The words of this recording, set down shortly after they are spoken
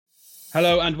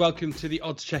Hello and welcome to the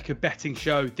Odds Checker Betting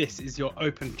Show. This is your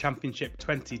Open Championship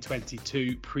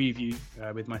 2022 preview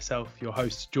with myself, your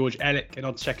host, George Ellick, and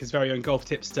Odds Checker's very own golf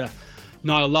tipster,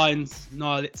 Niall Lyons.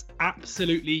 Niall, it's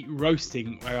absolutely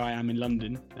roasting where I am in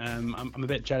London. I'm a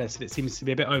bit jealous that it seems to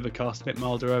be a bit overcast, a bit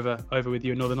milder over with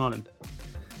you in Northern Ireland.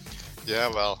 Yeah,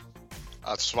 well,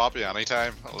 I'd swap you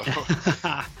anytime.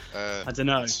 I don't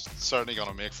know. It's certainly going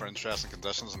to make for interesting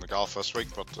conditions in the golf this week,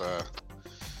 but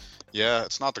yeah,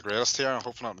 it's not the greatest here. I'm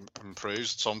hoping it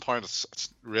improves at some point.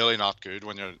 It's really not good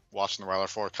when you're watching the weather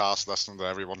forecast, listening to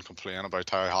everyone complain about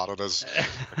how hot it is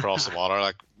across the water,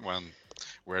 like when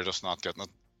we're just not getting it.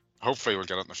 Hopefully we'll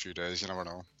get it in a few days, you never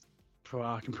know. Well,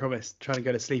 I can promise trying to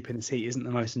go to sleep in this heat isn't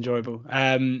the most enjoyable.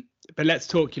 But let's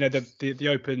talk, the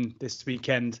Open this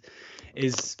weekend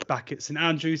is back at St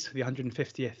Andrews for the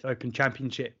 150th Open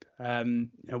Championship. One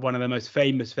of the most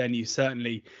famous venues,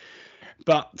 certainly.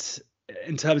 But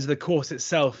in terms of the course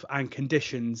itself and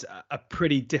conditions, a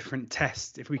pretty different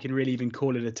test, if we can really even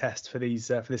call it a test for this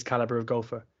caliber of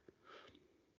golfer.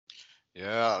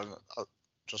 Yeah,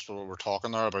 just what we're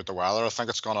talking there about the weather, I think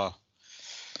it's gonna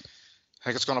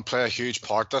play a huge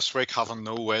part this week, having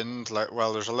no wind.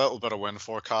 There's a little bit of wind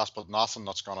forecast, but nothing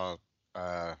that's gonna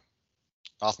worry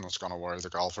the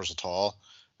golfers at all.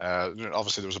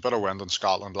 Obviously, there was a bit of wind in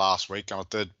Scotland last week, and it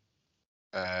did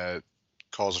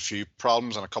cause a few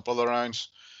problems in a couple of the rounds.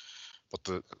 But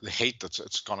the heat,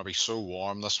 it's going to be so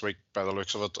warm this week by the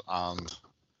looks of it, and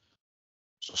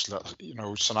just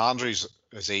St Andrews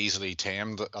is easily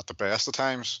tamed at the best of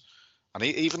times, and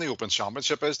even the Open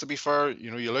Championship is, to be fair.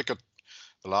 You look at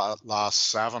the last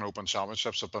 7 Open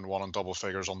Championships have been won in double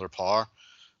figures under par,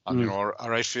 and a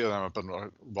right few of them have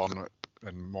been won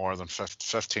in more than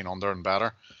 15 under and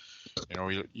better.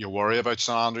 You worry about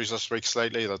St Andrews this week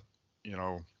slightly, that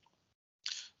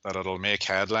that it'll make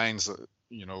headlines, that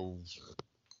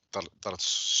it's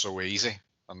so easy,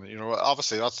 and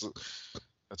obviously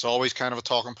it's always kind of a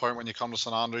talking point when you come to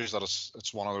St Andrews, that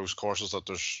it's one of those courses that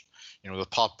there's the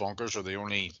pot bunkers are the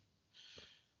only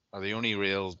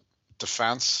real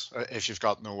defense if you've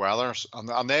got no weather,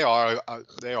 and they are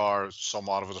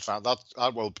somewhat of a defense.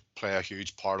 That will play a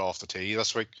huge part off the tee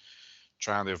this week,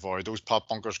 trying to avoid those pot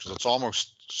bunkers, because it's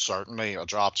almost certainly a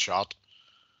dropped shot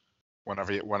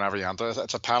whenever you enter.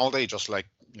 It's a penalty, just like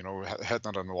hitting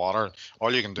it in the water.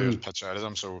 All you can do is pitch out of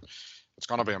them, so it's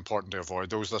going to be important to avoid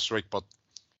those this week. But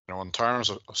in terms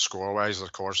of score wise,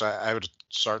 of course, I would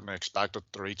certainly expect it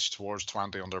to reach towards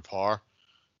 20 under par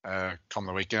come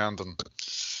the weekend, and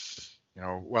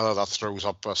whether that throws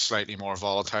up a slightly more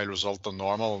volatile result than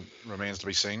normal remains to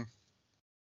be seen.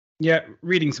 Yeah,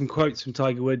 reading some quotes from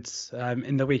Tiger Woods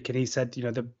in the week, and he said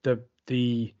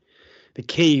the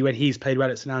key when he's played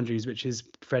well at St Andrews, which is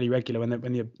fairly regular when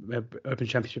the Open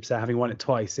Championships are, having won it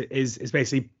twice, is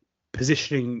basically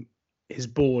positioning his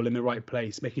ball in the right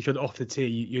place, making sure that off the tee,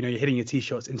 you're hitting your tee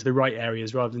shots into the right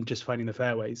areas rather than just finding the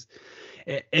fairways.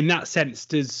 In that sense,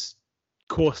 does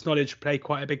course knowledge play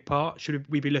quite a big part? Should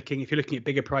we be looking, if you're looking at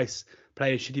bigger price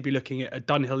players, should you be looking at a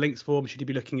Dunhill Links form? Should you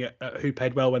be looking at who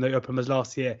played well when the Open was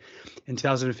last year in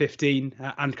 2015?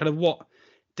 And kind of what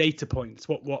data points,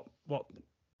 what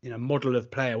model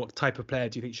of player, what type of player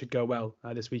do you think should go well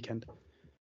this weekend?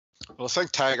 Well, I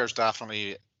think Tiger's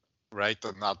definitely right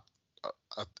in that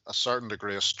a certain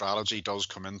degree of strategy does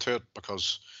come into it,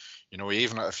 because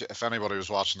even if anybody was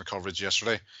watching the coverage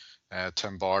yesterday,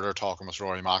 Tim Barder talking with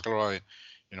Rory McIlroy,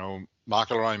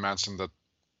 McIlroy mentioned that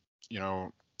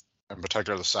in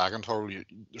particular the second hole,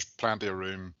 there's plenty of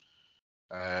room,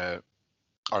 or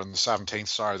in the 17th,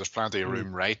 sorry, there's plenty of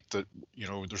room right, that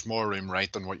there's more room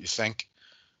right than what you think.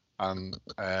 And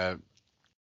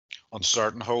on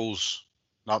certain holes,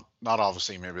 not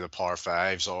obviously maybe the par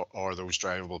 5s or those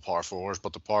drivable par 4s,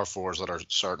 but the par 4s that are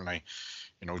certainly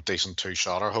decent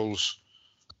 2-shotter holes,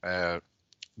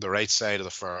 the right side of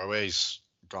the fairways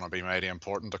going to be mighty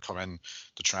important to come in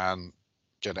to try and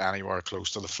get anywhere close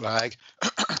to the flag.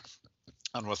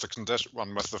 And with the condition,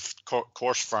 with the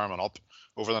course firming up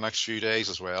over the next few days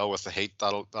as well, with the heat,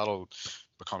 that'll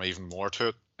become even more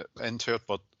into it.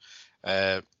 But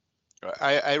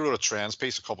I wrote a trends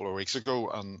piece a couple of weeks ago,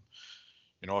 and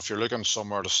if you're looking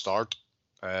somewhere to start,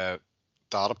 data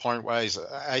point wise,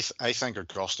 I think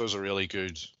Augusta's a really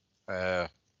good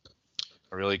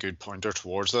pointer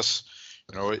towards this.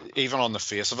 Even on the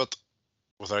face of it,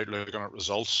 without looking at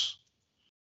results,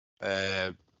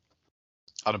 an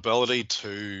ability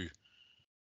to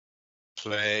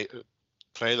play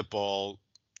the ball,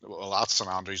 well, that's St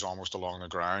Andrews almost along the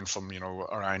ground from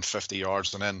around 50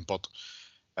 yards and in, but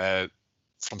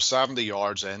from 70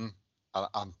 yards in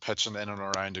and pitching in and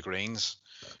around the greens,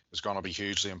 is going to be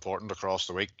hugely important across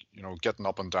the week. You know, getting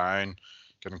up and down,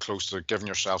 getting close to giving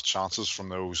yourself chances from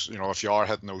those. You know, if you are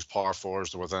hitting those par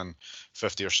fours to within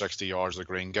 50 or 60 yards of the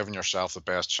green, giving yourself the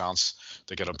best chance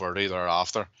to get a birdie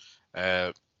thereafter.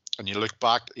 And you look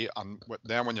back, and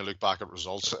then when you look back at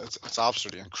results, it's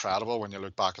absolutely incredible when you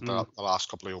look back at the last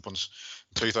couple of Opens.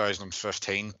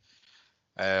 2015,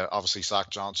 obviously Zach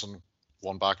Johnson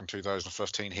won back in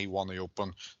 2015. He won the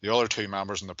Open. The other two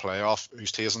members in the playoff,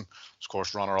 Oosthuizen, of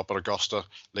course, runner-up at Augusta.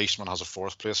 Leishman has a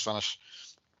 4th place finish.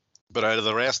 But out of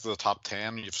the rest of the top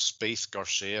 10, you've Spieth,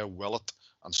 Garcia, Willett,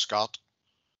 and Scott,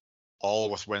 all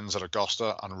with wins at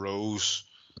Augusta, and Rose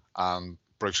and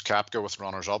Brooks Koepka with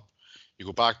runners-up. You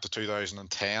go back to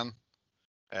 2010,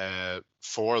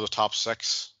 4 of the top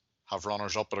 6 have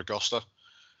runners-up at Augusta.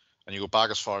 And you go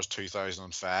back as far as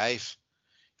 2005,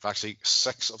 you've actually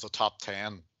 6 of the top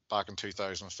 10 back in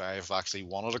 2005 have actually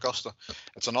won at Augusta.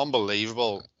 It's an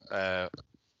unbelievable set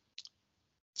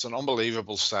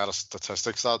of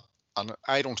statistics, that, and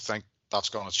I don't think that's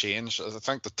going to change. I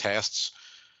think the test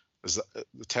is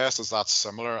that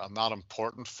similar and that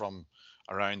important from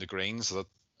around the greens, that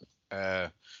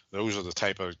those are the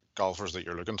type of golfers that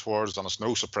you're looking towards. And it's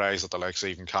no surprise that the likes of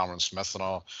even Cameron Smith and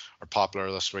all are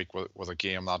popular this week with a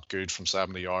game that good from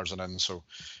 70 yards and in. So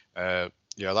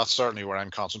yeah, that's certainly where I'm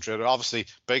concentrated. Obviously,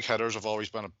 big hitters have always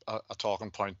been a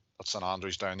talking point at St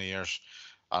Andrews down the years,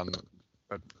 and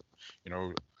you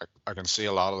know, I can see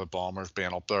a lot of the bombers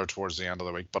being up there towards the end of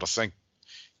the week. But I think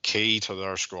key to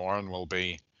their scoring will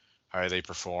be how they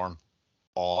perform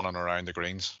on and around the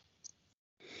greens.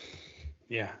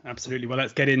 Yeah, absolutely. Well,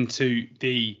 let's get into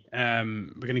the we're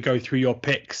going to go through your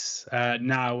picks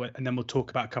now, and then we'll talk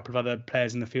about a couple of other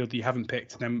players in the field that you haven't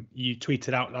picked. And then you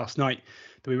tweeted out last night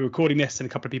that we were recording this, and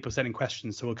a couple of people sending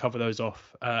questions, so we'll cover those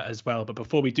off as well. But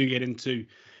before we do get into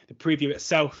the preview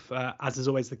itself, as is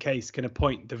always the case, going to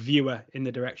point the viewer in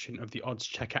the direction of the Odds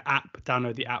Checker app.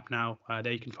 Download the app now.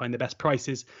 There you can find the best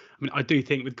prices. I mean, I do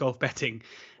think with golf betting,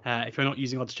 if you're not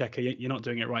using Odds Checker, you're not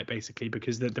doing it right, basically,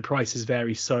 because the prices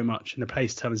vary so much and the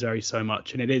place terms vary so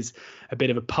much. And it is a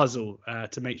bit of a puzzle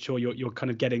to make sure you're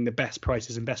kind of getting the best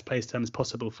prices and best place terms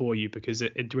possible for you, because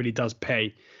it really does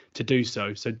pay to do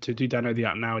so. So to do download the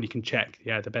app now, and you can check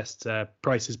the best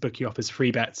prices, booking offers,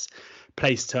 free bets,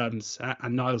 place terms,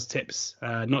 and Niall's tips,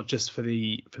 not just for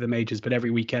the majors, but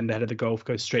every weekend ahead of the golf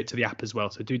goes straight to the app as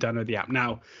well. So do download the app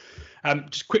now.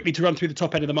 Just quickly to run through the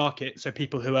top end of the market, so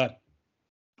people who are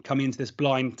coming into this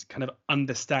blind to kind of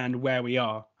understand where we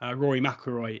are. Rory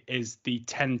McIlroy is the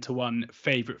 10-1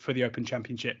 favourite for the Open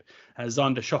Championship.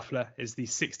 Xander Schauffele is the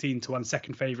 16-1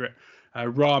 second favourite.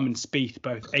 Rahm and Spieth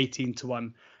both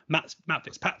 18-1. Matt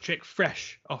Fitzpatrick,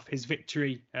 fresh off his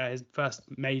victory, his first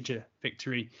major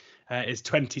victory, is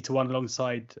 20-1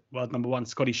 alongside world number 1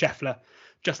 Scotty Scheffler.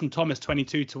 Justin Thomas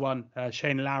 22-1,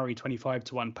 Shane Lowry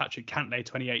 25-1, Patrick Cantlay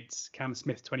 28, Cam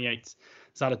Smith 28,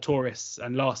 Zalatoris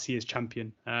and last year's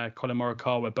champion Colin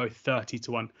Morikawa both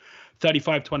 30-1,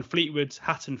 35-1 Fleetwood,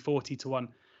 Hatton 40-1,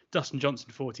 Dustin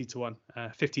Johnson 40-1,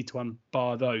 50-1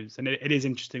 bar those. And it is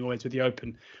interesting always with the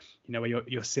Open, you know, where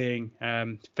you're seeing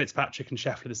Fitzpatrick and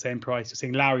Scheffler the same price, you're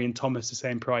seeing Lowry and Thomas the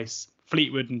same price,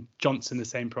 Fleetwood and Johnson the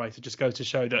same price. It just goes to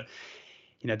show that,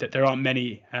 you know, that there aren't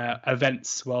many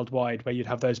events worldwide where you'd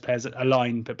have those players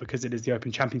aligned, but because it is the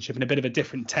Open Championship and a bit of a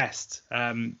different test,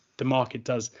 the market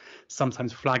does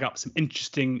sometimes flag up some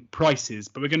interesting prices.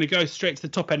 But we're going to go straight to the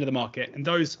top end of the market, and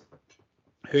those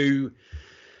who,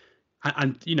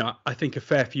 and you know, I think a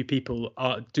fair few people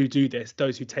do this,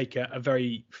 those who take a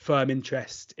very firm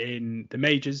interest in the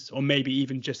majors, or maybe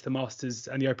even just the Masters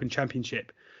and the Open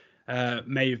Championship,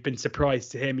 may have been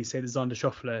surprised to hear me say that Xander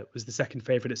Schauffele was the second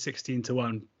favourite at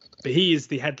 16-1, but he is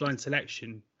the headline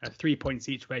selection, 3 points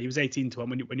each way. He was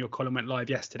 18-1 when your column went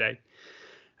live yesterday.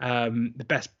 The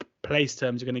best place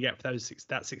terms you're going to get for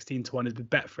that 16-1 is with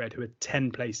Betfred, who are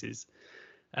 10 places.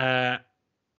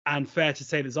 And fair to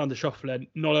say that Xander Schauffele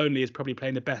not only is probably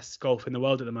playing the best golf in the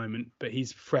world at the moment, but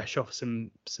he's fresh off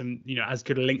some you know, as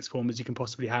good a links form as you can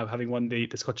possibly have, having won the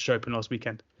Scottish Open last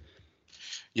weekend.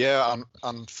 Yeah,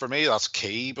 and for me that's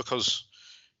key, because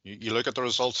you look at the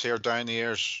results here down the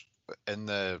years in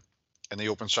the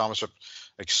Open Championship.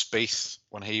 Like Spieth,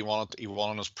 when he won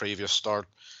in his previous start.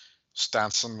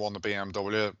 Stenson won the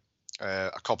BMW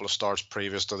a couple of starts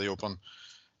previous to the Open.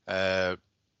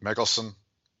 Mickelson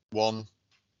won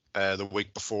the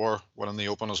week before winning the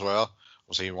Open as well.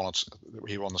 He won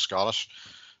the Scottish,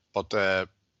 but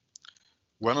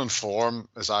winning form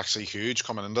is actually huge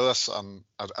coming into this, and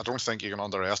I don't think you can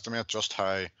underestimate just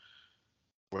how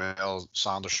well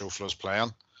Xander Schauffele is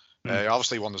playing. He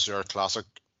obviously won the Zurich Classic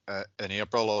in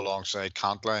April alongside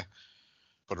Cantlay,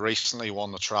 but recently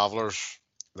won the Travellers,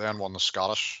 then won the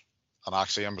Scottish, and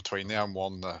actually in between them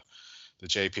won the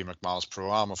JP McManus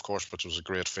Pro-Am, of course, which was a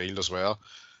great field as well.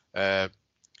 The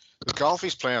golf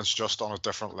he's playing is just on a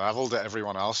different level to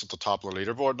everyone else at the top of the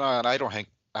leaderboard now, and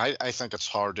I think it's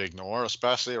hard to ignore,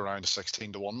 especially around the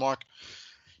 16-1 mark.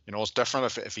 You know, it's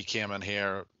different if he came in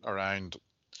here around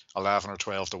 11 or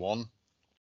 12-1,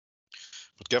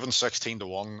 but given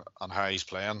 16-1 and how he's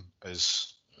playing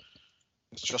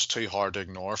it's just too hard to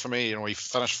ignore for me. You know, he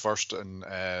finished first in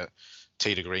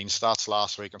tee to green stats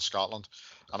last week in Scotland,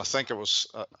 and I think it's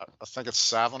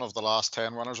 7 of the last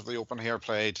 10 winners of the Open here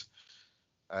played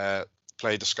the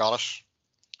Scottish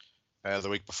the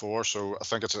week before. So I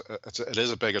think it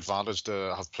is a big advantage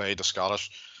to have played the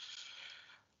Scottish.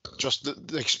 Just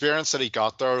the experience that he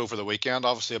got there over the weekend.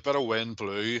 Obviously, a bit of wind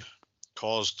blew,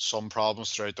 caused some problems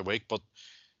throughout the week, but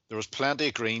there was plenty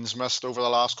of greens missed over the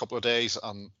last couple of days,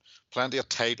 and plenty of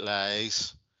tight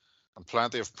lies, and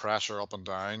plenty of pressure up and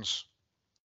downs,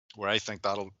 where I think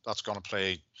that's going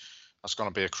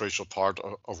to be a crucial part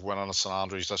of winning at St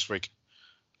Andrews this week.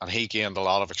 And he gained a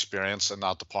lot of experience in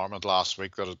that department last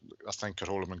week that I think could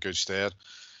hold him in good stead.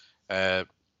 I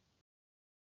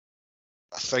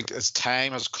think his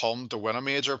time has come to win a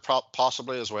major,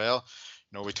 possibly as well.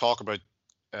 You know, we talk about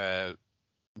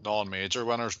non-major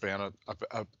winners being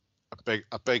a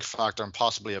big factor, and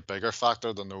possibly a bigger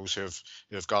factor than those who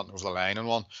have gotten over the line in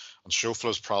one. And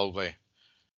Schauffele's probably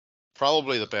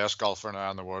the best golfer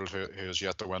now in the world who has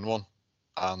yet to win one.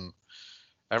 And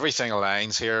everything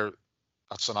aligns here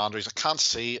at St Andrews. I can't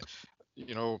see,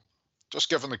 you know, just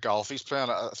given the golf he's playing,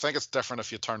 I think it's different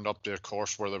if you turned up to a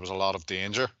course where there was a lot of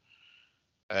danger.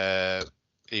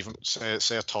 Even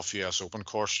say a tough US Open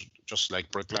course, just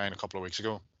like Brookline a couple of weeks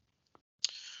ago,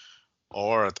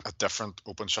 or a different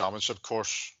Open Championship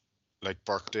course like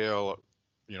Birkdale,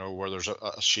 you know, where there's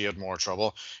a shade more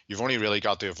trouble. You've only really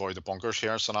got to avoid the bunkers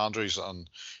here at St Andrews, and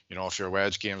you know, if your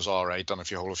wedge game's all right, and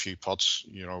if you hold a few putts,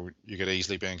 you know, you could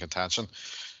easily be in contention.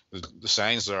 The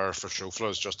signs there for Schauffele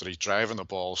is just that he's driving the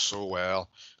ball so well.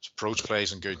 His approach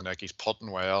plays in good nick. He's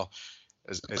putting well.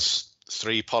 His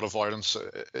 3-putt avoidance,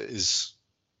 his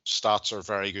stats are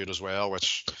very good as well,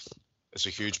 which is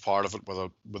a huge part of it.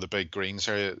 With the big greens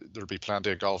here, there'll be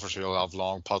plenty of golfers who will have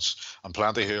long putts, and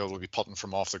plenty who will be putting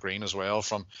from off the green as well,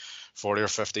 from 40 or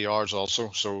 50 yards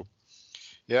also. So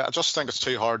yeah, I just think it's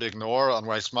too hard to ignore. And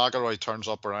whilst McIlroy turns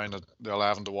up around the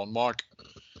 11-1 mark,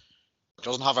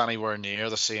 doesn't have anywhere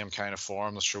near the same kind of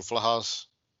form that Schauffele has.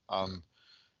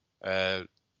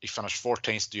 He finished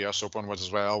 14th at the US Open, which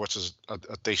is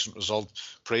a decent result.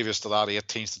 Previous to that,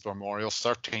 18th at Memorial,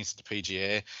 13th at the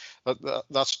PGA.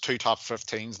 That's 2 top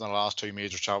 15s in the last 2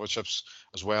 major championships,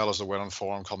 as well as the winning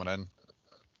form coming in.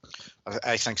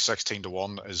 I think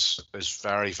 16-1 is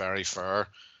very, very fair,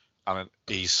 and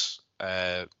he's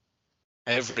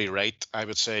every right, I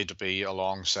would say, to be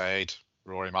alongside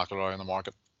Rory McIlroy in the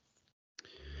market.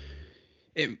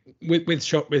 With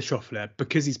Schauffele,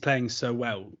 because he's playing so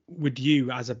well, would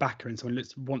you, as a backer and someone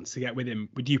that wants to get with him,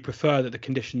 would you prefer that the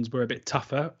conditions were a bit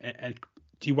tougher? And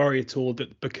do you worry at all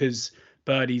that because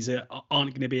birdies aren't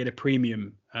going to be at a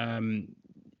premium, the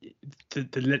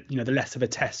less of a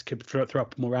test could throw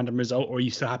up a more random result? Or are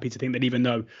you so happy to think that even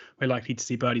though we're likely to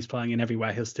see birdies flying in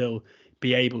everywhere, he'll still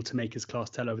be able to make his class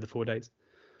tell over the 4 days?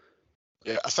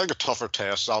 Yeah, I think a tougher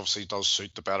test obviously does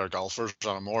suit the better golfers,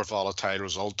 and a more volatile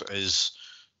result is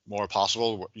more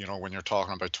possible, you know, when you're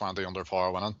talking about 20 under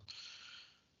par winning.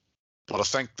 But I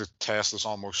think the test is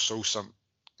almost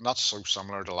not so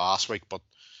similar to last week, but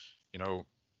you know,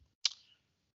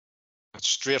 it's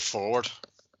straightforward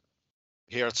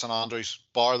here at St Andrews,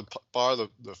 bar the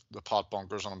pot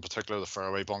bunkers, and in particular the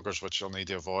fairway bunkers, which you'll need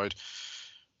to avoid.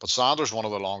 But St Andrews, one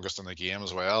of the longest in the game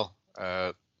as well,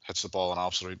 hits the ball an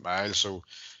absolute mile, so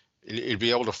he'll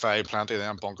be able to find plenty of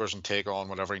them bunkers and take on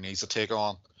whatever he needs to take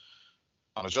on.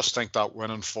 And I just think that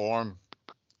winning form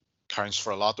counts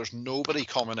for a lot. There's nobody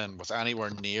coming in with anywhere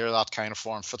near that kind of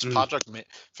form. Fitzpatrick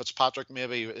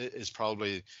maybe is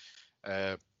probably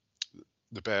the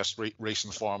best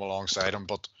recent form alongside him,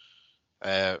 but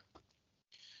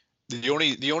the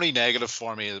only negative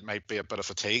for me, it might be a bit of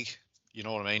fatigue. You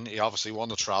know what I mean? He obviously won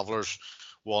the Travellers,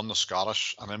 won the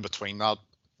Scottish, and in between that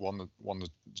won the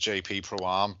JP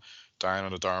Pro-Am down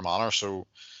in the Durham Manor. So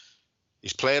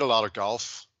he's played a lot of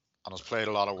golf and has played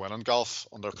a lot of winning golf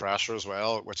under pressure as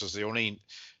well, which is the only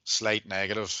slight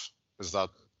negative, is that,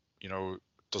 you know,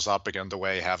 does that begin to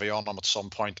weigh heavy on him at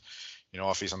some point, you know,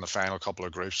 if he's in the final couple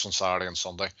of groups on Saturday and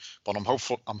Sunday. But I'm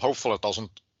hopeful it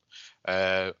doesn't.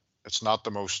 It's not the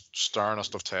most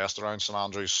sternest of tests around St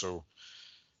Andrews, so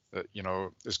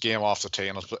his game off the tee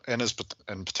and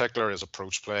in particular his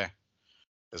approach play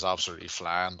is absolutely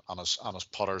flying, and his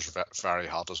putter's very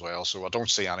hot as well. So I don't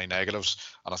see any negatives,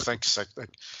 and I think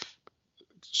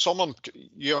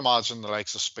you imagine the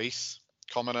likes of Spieth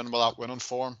coming in with that winning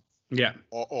form,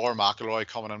 or McIlroy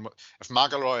coming in. If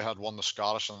McIlroy had won the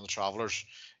Scottish and the Travellers,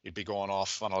 he'd be going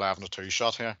off an 11-2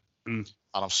 shot here, and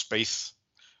if Spieth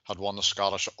had won the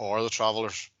Scottish or the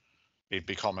Travellers, he'd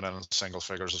be coming in single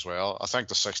figures as well. I think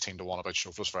the 16-1 about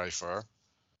Schauffele is very fair.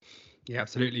 Yeah,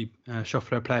 absolutely.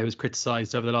 Schauffele, a player who was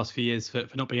criticised over the last few years for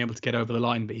not being able to get over the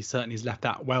line, but he certainly has left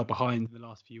that well behind in the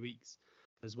last few weeks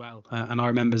as well. And I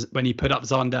remember when he put up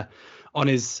Xander on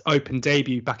his Open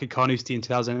debut back at Carnoustie in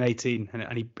 2018,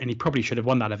 and he probably should have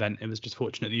won that event. It was just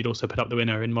fortunate that he'd also put up the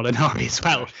winner in Molinari as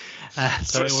well.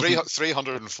 So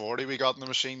 340 we got in the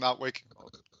machine that week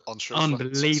on Schauffele.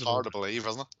 Unbelievable. It's hard to believe,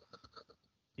 isn't it?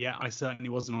 Yeah, I certainly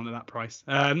wasn't on at that price.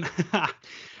 Xander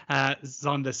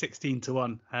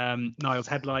 16-1. Niall's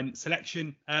headline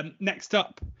selection. Next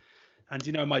up,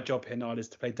 and my job here, Niall, is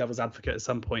to play devil's advocate at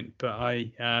some point. But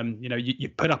you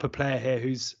put up a player here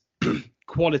whose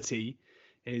quality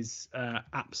is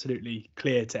absolutely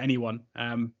clear to anyone.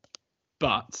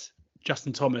 But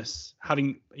Justin Thomas,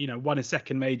 having won his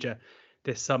second major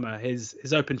this summer,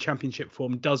 his Open Championship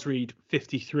form does read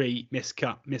 53,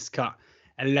 miscut,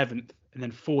 11th. And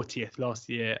then 40th last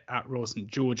year at Royal St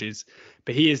George's.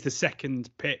 But he is the second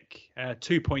pick,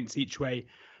 2 points each way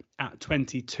at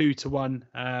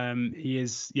 22-1. He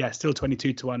is, still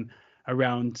 22-1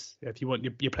 around, if you want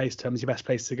your place terms, your best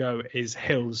place to go is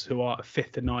Hills, who are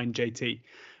 5th and 9 JT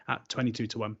at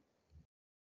 22-1.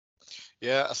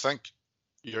 Yeah, I think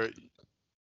your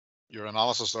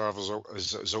analysis there of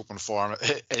his open form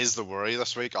is the worry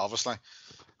this week, obviously.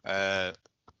 But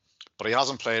he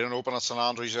hasn't played an Open at St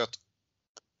Andrews yet.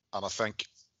 And I think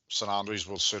St Andrews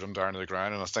will suit him down to the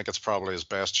ground, and I think it's probably his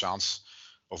best chance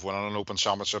of winning an Open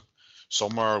Championship.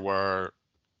 Somewhere where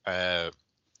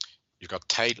you've got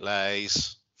tight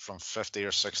lays from 50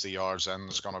 or 60 yards in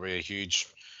is going to be a huge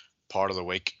part of the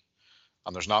week,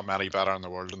 and there's not many better in the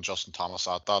world than Justin Thomas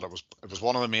at that. It was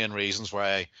one of the main reasons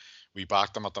why we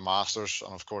backed him at the Masters,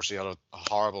 and of course he had a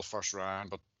horrible first round,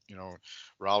 but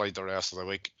rallied the rest of the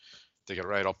week to get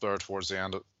right up there towards the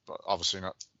end. Obviously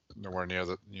not nowhere near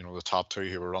the top two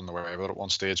who were on the way with it at one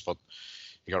stage, but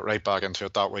he got right back into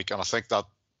it that week. And I think that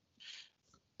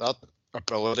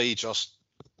ability just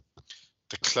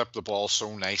to clip the ball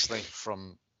so nicely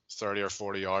from 30 or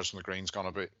 40 yards from the green is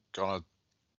going to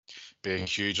be a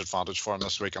huge advantage for him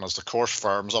this week. And as the course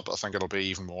firms up, I think it'll be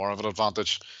even more of an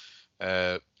advantage.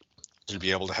 He'll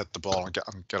be able to hit the ball and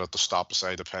get it to stop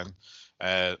beside the pin.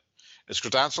 His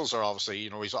credentials are obviously,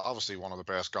 he's obviously one of the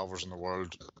best golfers in the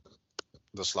world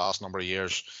this last number of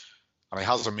years, and he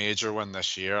has a major win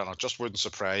this year, and it just wouldn't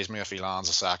surprise me if he lands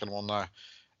a second one now.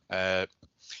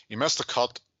 He missed the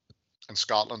cut in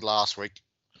Scotland last week,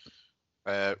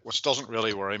 which doesn't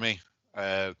really worry me.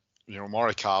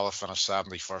 Morikawa finished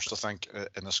 71st, I think,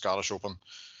 in the Scottish Open,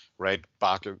 right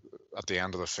back at the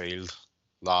end of the field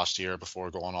last year before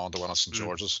going on to win at St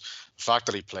George's. The fact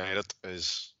that he played it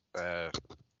is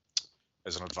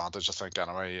an advantage, I think.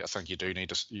 Anyway, I think you do need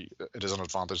to. It is an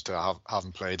advantage to have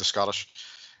him played the Scottish.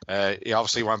 He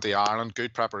obviously went to Ireland.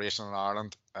 Good preparation in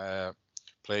Ireland.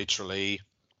 Played Tralee,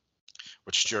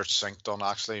 which Stuart Sink done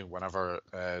actually. Whenever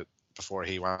before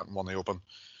he went and won the Open,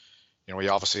 he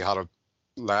obviously had a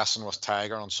lesson with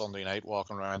Tiger on Sunday night,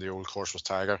 walking around the old course with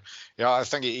Tiger. Yeah, I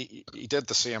think he did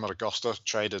the same at Augusta.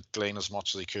 Tried to glean as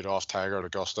much as he could off Tiger at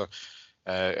Augusta.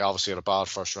 He obviously had a bad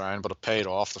first round, but it paid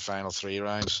off the final 3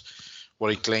 rounds. What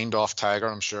he gleaned off Tiger,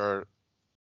 I'm sure,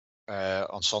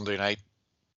 on Sunday night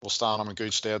will stand him in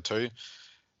good stead too.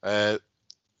 The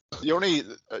only,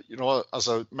 as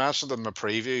I mentioned in the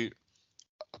preview,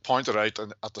 I pointed out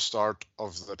at the start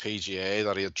of the PGA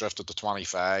that he had drifted to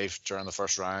 25 during the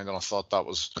first round, and I thought that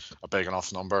was a big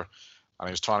enough number. And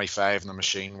he was 25 in the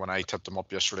machine when I tipped him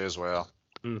up yesterday as well.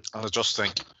 And I just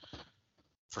think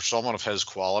for someone of his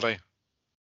quality,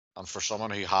 and for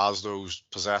someone who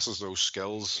possesses those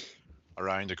skills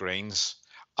around the greens,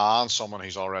 and someone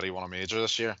who's already won a major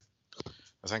this year,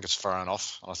 I think it's fair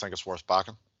enough, and I think it's worth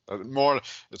backing.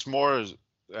 It's more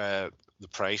the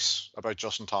price about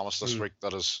Justin Thomas this week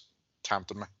that has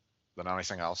tempted me than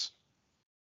anything else.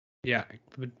 Yeah,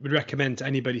 would recommend to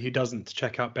anybody who doesn't to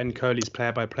check out Ben Coley's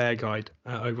player-by-player guide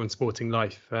over on Sporting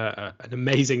Life. An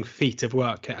amazing feat of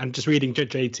work, and just reading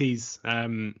JT's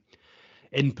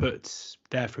input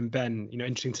there from Ben.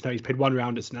 Interesting to know he's played one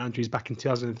round at St Andrews back in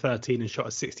 2013 and shot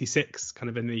a 66, kind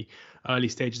of in the early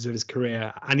stages of his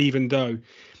career. And even though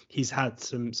he's had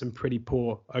some pretty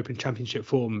poor Open Championship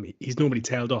form, he's normally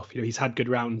tailed off. He's had good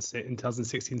rounds in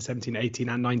 2016, 17, 18,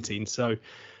 and 19. So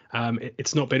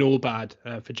it's not been all bad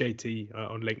for JT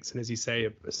on links. And as you say,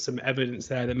 some evidence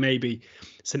there that maybe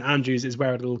St Andrews is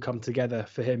where it'll come together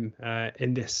for him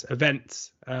in this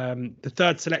event. The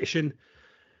third selection,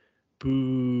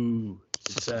 boo!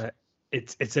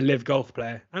 It's a live golf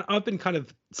player, and I've been kind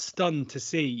of stunned to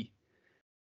see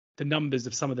the numbers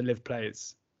of some of the live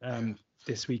players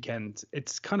this weekend.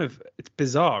 It's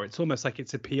bizarre. It's almost like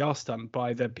it's a PR stunt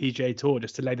by the PGA Tour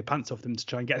just to lay the pants off them to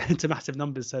try and get into massive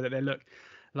numbers so that they look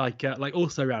like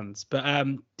also rounds. But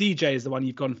DJ is the one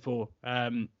you've gone for.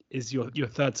 Is your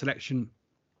third selection,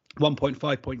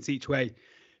 1.5 points each way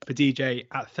for DJ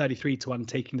at 33-1,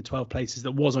 taking the 12 places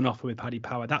that was on offer with Paddy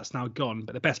Power. That's now gone,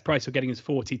 but the best price you're getting is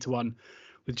 40-1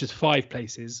 with just 5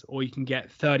 places, or you can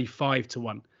get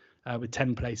 35-1 with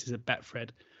 10 places at Betfred.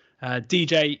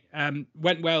 DJ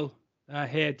went well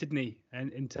here, didn't he,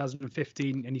 in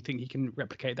 2015, and you think he can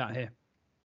replicate that here?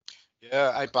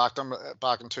 Yeah, I backed him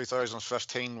back in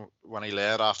 2015 when he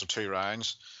led after 2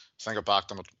 rounds. I think I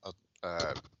backed him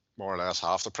at more or less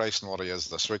half the price than what he is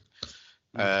this week.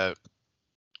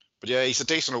 But yeah, he's a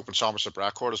decent Open Championship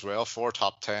record as well. 4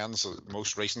 top 10s. The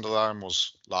most recent of them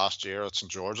was last year at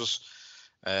St George's.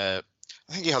 I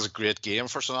think he has a great game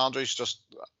for St Andrews. Just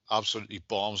absolutely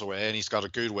bombs away, and he's got a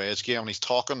good wedge game. And he's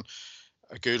talking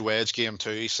a good wedge game too.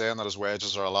 He's saying that his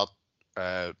wedges are a lot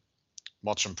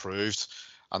much improved.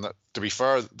 And that, to be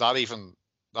fair,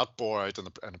 that bore out in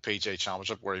the PGA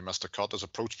Championship where he missed a cut. His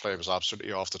approach play was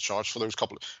absolutely off the charts for those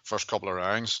first couple of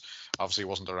rounds. Obviously, he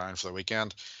wasn't around for the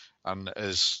weekend. And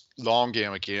his long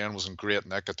game again was in great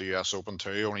nick at the US Open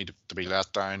too, only to be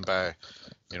let down by,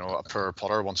 a poor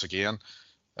putter once again.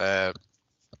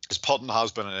 His putting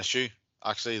has been an issue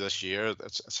actually this year.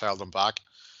 It's held him back.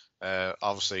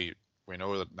 Obviously, we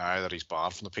know that now that he's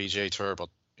banned from the PGA Tour, but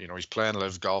he's playing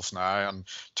live golf now, and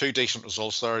 2 decent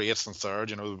results there, 8th and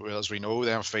 3rd. As we know,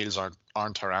 them fields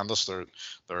aren't horrendous.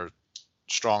 They're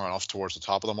strong enough towards the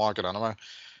top of the market anyway.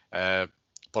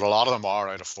 But a lot of them are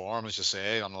out of form, as you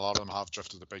say, and a lot of them have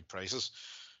drifted to big prices.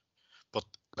 But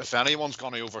if anyone's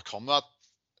going to overcome that,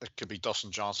 it could be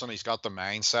Dustin Johnson. He's got the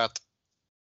mindset.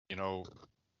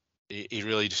 He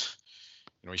really,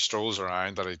 he strolls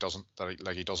around that he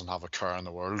doesn't have a care in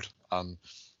the world. And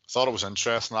I thought it was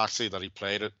interesting actually that he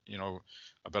played it,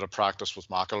 a bit of practice with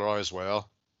McIlroy as well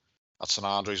at St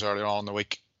Andrews earlier on in the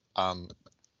week. And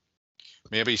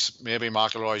maybe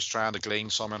McIlroy's trying to glean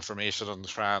some information and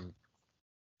try and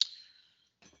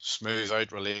smooth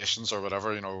out relations or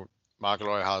whatever.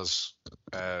 McIlroy has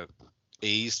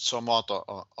eased somewhat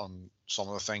on some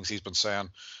of the things he's been saying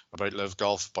about live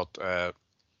golf, but I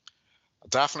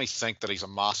definitely think that he's a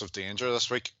massive danger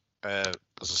this week. As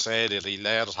I said, he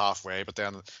led it halfway, but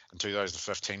then in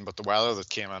 2015, but the weather that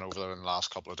came in over there in the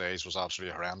last couple of days was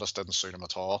absolutely horrendous. Didn't suit him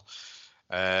at all.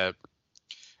 I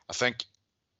think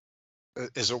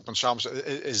his Open Championship,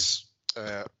 his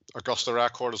Augusta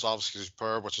record is obviously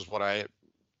superb, which is what I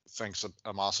think's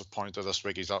a massive pointer this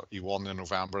week. He won the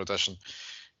November edition.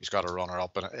 He's got a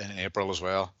runner-up in April as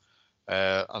well.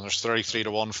 And there's 33-1,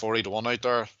 40-1 out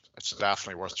there. It's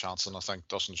definitely worth chancing. I think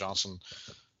Dustin Johnson,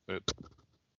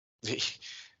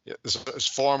 his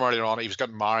form earlier on, he was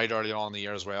getting married earlier on in the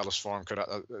year as well.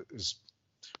 His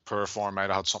poor form might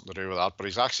have had something to do with that, but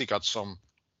he's actually got some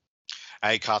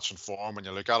eye-catching form when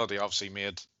you look at it. He obviously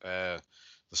made the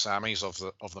semis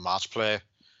of the match play,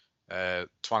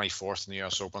 24th in the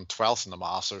US Open, 12th in the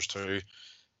Masters too,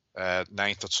 9th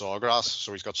at Sawgrass.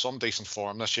 So he's got some decent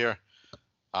form this year,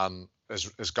 and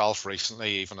his golf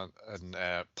recently, even in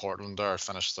Portland there,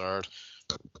 finished 3rd.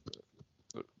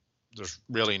 There's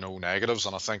really no negatives,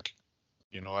 and I think,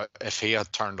 if he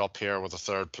had turned up here with a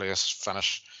 3rd place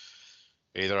finish,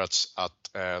 either at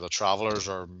the Travellers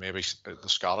or maybe the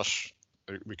Scottish,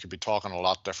 we could be talking a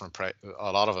lot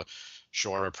of a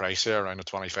shorter price here, around the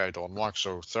 25-1 mark.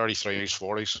 So 33s,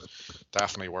 40s,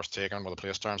 definitely worth taking with the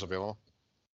place terms available.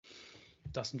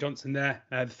 Dustin Johnson there,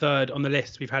 the 3rd on the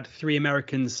list. We've had 3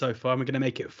 Americans so far, and we're going to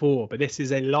make it 4. But this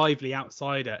is a lively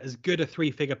outsider, as good a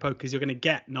 3-figure poker as you're going to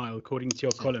get, Niall, according to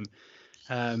your column.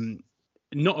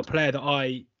 Not a player that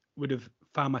I would have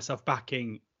found myself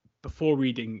backing before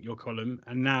reading your column,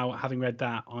 and now having read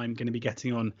that, I'm going to be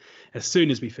getting on as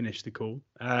soon as we finish the call.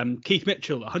 Keith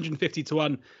Mitchell,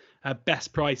 150-1,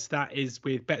 best price. That is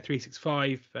with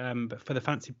Bet365, but for the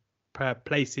fancy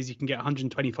places, you can get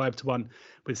 125-1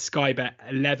 with Sky Bet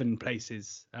 11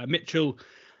 places. Mitchell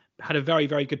had a very,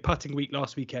 very good putting week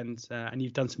last weekend, and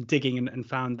you've done some digging and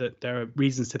found that there are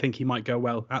reasons to think he might go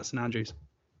well at St Andrews.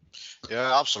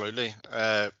 Yeah, absolutely.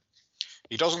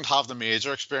 He doesn't have the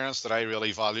major experience that I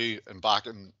really value in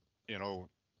backing,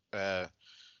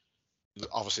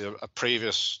 obviously a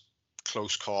previous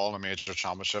close call in a major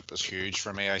championship is huge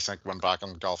for me. I think when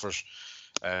backing golfers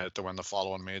to win the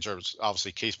following major,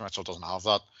 obviously Keith Mitchell doesn't have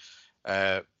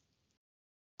that.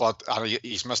 But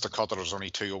he's missed a cut that there's only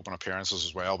 2 open appearances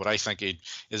as well. But I think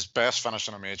his best finish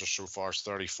in a major so far is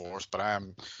 34th. But I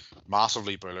am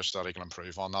massively bullish that he can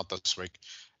improve on that this week.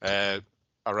 A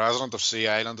resident of Sea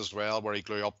Island as well, where he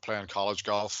grew up playing college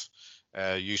golf.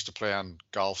 Used to playing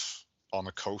golf on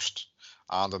the coast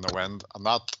and in the wind, and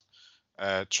that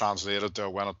translated to a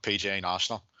win at PGA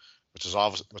National, which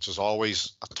is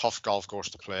always a tough golf course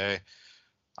to play,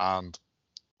 and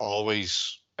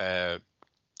always.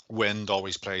 Wind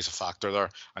always plays a factor there,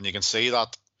 and you can see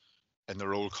that in the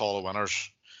roll call of winners.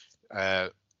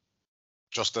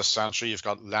 Just this century, you've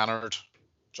got Leonard,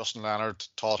 Justin Leonard,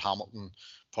 Todd Hamilton,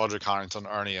 Padraig Harrington,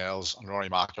 Ernie Els, and Rory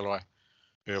McIlroy,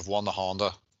 who have won the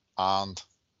Honda and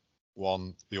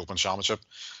won the Open Championship.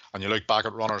 And you look back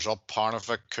at runners-up: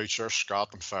 Parnevik, Kuchar,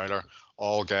 Scott, and Fowler,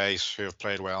 all guys who have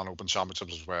played well in Open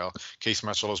Championships as well. Keith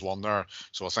Mitchell has won there,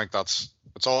 so I think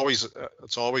it's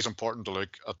always important to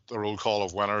look at the roll call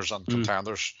of winners and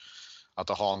contenders at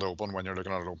the Honda Open when you're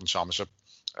looking at an Open Championship.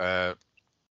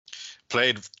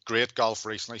 Played great golf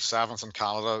recently, 7th in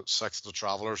Canada, 6th at the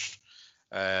Travellers,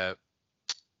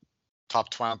 top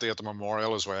 20 at the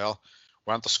Memorial as well.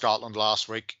 Went to Scotland last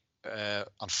week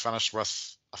and finished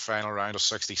with a final round of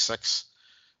 66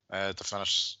 to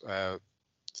finish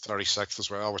 36th as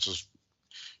well, which is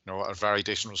a very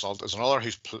decent result. There's another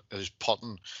who's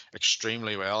putting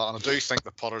extremely well, and I do think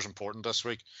the putter's important this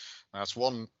week. Now, it's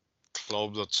one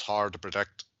club that's hard to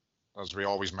predict, as we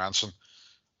always mention,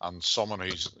 and someone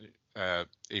who's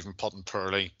even putting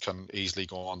poorly can easily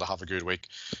go on to have a good week.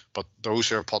 But those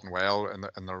who are putting well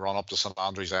in the run up to St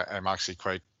Andrews, I'm actually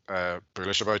quite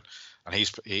bullish about, and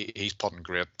he's putting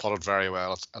great, putted very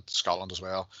well at Scotland as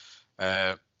well.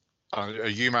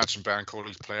 You mentioned Ben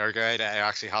Coley's player guide. I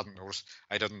actually hadn't noticed.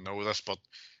 I didn't know this, but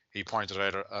he pointed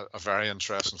out a very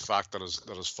interesting fact that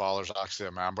his father's actually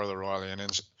a member of the Royal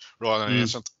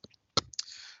Ancient,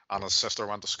 and his sister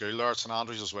went to school there at St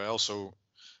Andrews as well. So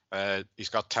he's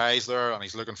got ties there, and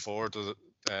he's looking forward to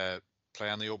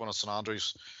playing the Open at St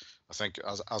Andrews. I think,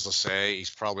 as I say,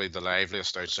 he's probably the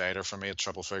liveliest outsider for me at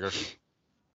triple figures.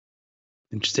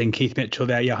 Interesting. Keith Mitchell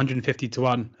there, 150 to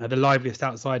 1. The liveliest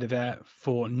outsider there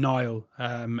for Niall,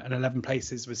 and 11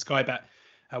 places with Skybet,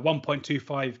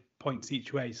 1.25 points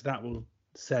each way. So that will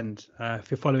send,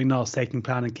 if you're following Niall's taking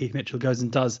plan and Keith Mitchell goes and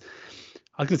does,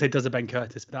 I was going to say does a Ben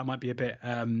Curtis, but that might be a bit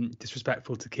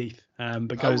disrespectful to Keith.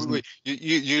 But goes.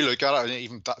 You look at it,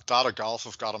 even Data Golf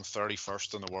have got him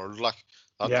 31st in the world.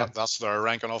 That's their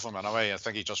ranking of him anyway. I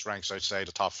think he just ranks outside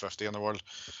the top 50 in the world.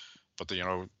 But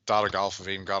Data Golf have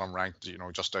even got him ranked,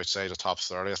 just outside the top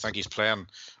 30. I think he's playing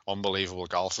unbelievable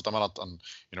golf at the minute, and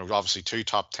obviously 2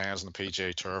 top 10s in the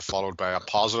PGA Tour, followed by a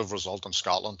positive result in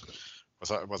Scotland, with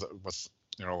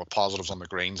positives on the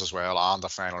greens as well, and a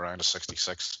final round of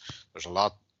 66. There's a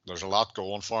lot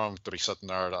going for him to be sitting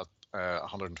there at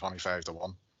 125 to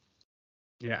 1.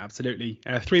 Yeah, absolutely.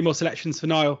 3 more selections for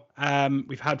Niall.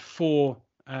 We've had 4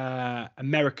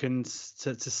 Americans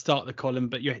to start the column,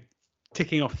 but you're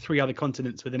ticking off 3 other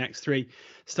continents with the next 3,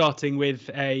 starting with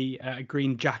a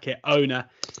green jacket owner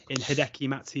in Hideki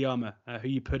Matsuyama, who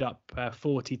you put up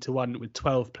 40 to 1 with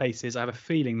 12 places. I have a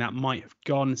feeling that might have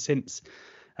gone since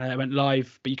it went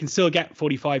live, but you can still get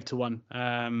 45 to 1.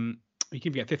 You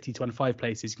can get 50 to 1 5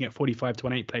 places. You can get 45 to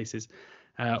 1 8 places,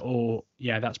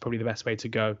 that's probably the best way to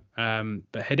go.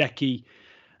 But Hideki,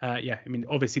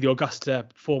 obviously the Augusta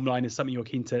form line is something you're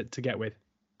keen to get with.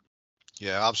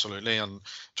 Yeah, absolutely. And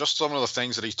just some of the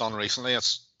things that he's done recently,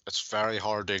 it's very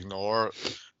hard to ignore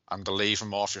and to leave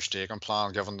him off your staking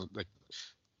plan, given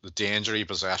the danger he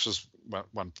possesses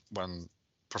when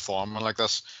performing like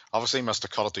this. Obviously, he missed a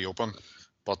cut at the Open,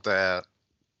 but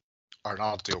or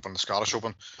not at the Open, the Scottish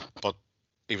Open, but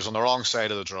he was on the wrong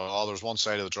side of the draw. There was one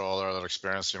side of the draw there that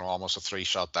experienced, almost a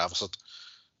 3-shot deficit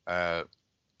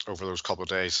over those couple of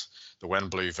days. The wind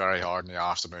blew very hard in the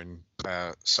afternoon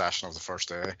session of the first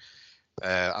day.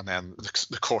 And then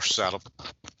the course setup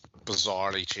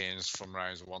bizarrely changed from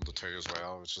rounds 1 to 2 as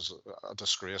well, which is a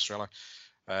disgrace, really.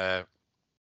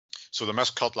 So the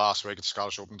missed cut last week at the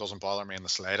Scottish Open doesn't bother me in the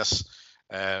slightest.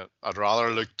 I'd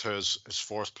rather look to his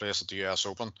 4th place at the US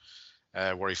Open,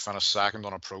 where he finished 2nd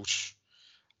on approach.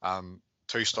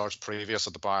 2 starts previous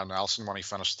at the Byron Nelson, when he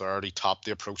finished 3rd, he topped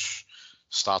the approach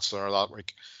stats there that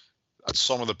week. at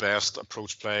some of the best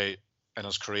approach play in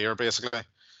his career, basically,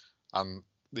 and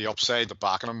the upside to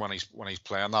backing him when he's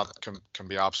playing that can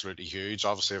be absolutely huge.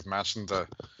 Obviously, I've mentioned the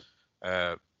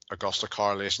Augusta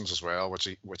correlations as well,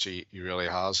 which he really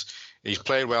has. He's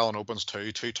played well in Opens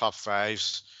too, 2 top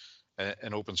 5s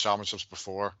in Open Championships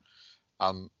before,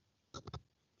 and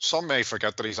some may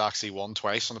forget that he's actually won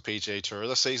twice on the PGA Tour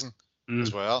this season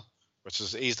as well, which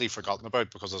is easily forgotten about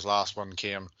because his last one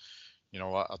came, in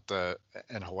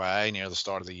Hawaii near the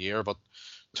start of the year. But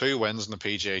 2 wins in the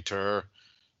PGA Tour,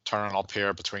 turning up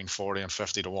here between 40 and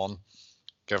 50 to 1,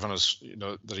 given his,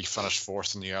 that he finished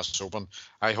 4th in the US Open.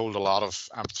 I hold a lot of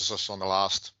emphasis on the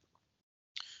last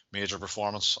major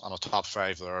performance, and a top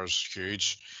 5 there is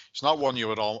huge. It's not one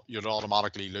you'd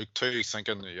automatically look to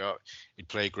thinking he'd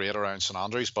play great around St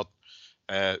Andrews, but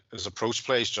his approach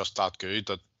play is just that good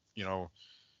that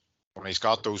when he's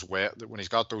got those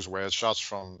wedge shots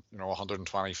from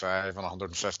 125 and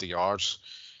 150 yards,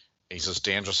 he's as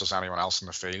dangerous as anyone else in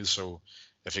the field. So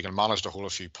if he can manage to hold a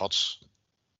few putts,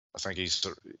 I think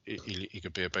he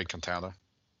could be a big contender.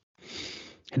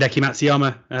 Hideki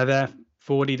Matsuyama there,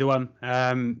 40 to 1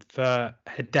 for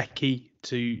Hideki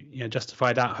to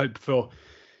justify that. Hope for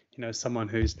someone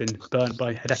who's been burnt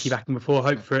by Hideki backing before.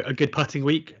 Hope for a good putting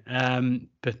week.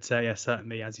 But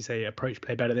certainly, as you say, approach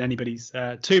play better than anybody's.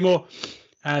 2 more.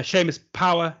 Seamus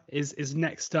Power is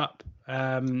next up.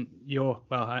 An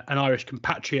Irish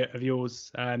compatriot of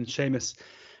yours, Seamus,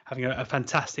 having a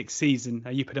fantastic season.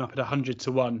 You put him up at 100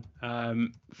 to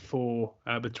 1 for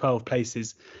with 12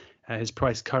 places. His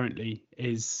price currently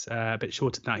is a bit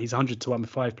shorter than that. He's 100 to 1 with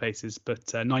 5 places,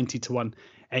 but 90 to 1,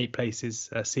 8 places,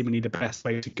 seemingly the best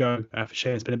way to go for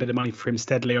Shane. It's been a bit of money for him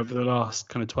steadily over the last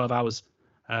kind of 12 hours,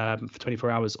 for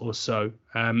 24 hours or so.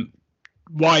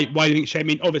 Why do you think Shane? I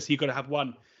mean, obviously you've got to have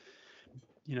one,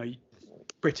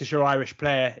 British or Irish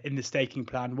player in the staking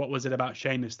plan. What was it about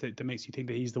Seamus that makes you think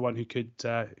that he's the one who could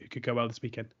go well this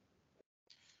weekend?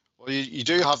 Well, you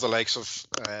do have the likes of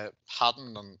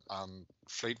Hatton and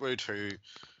Fleetwood, who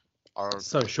are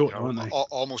so short, aren't they?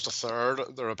 Almost a third.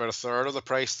 They're about a third of the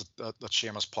price that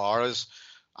Seamus Power is,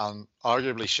 and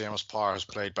arguably Seamus Power has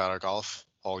played better golf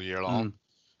all year long,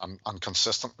 and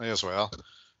consistently as well.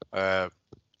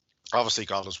 Obviously, he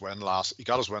got his win last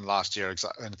year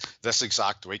in this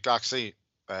exact week, actually.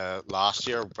 Last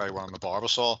year by winning the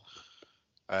Barbasol,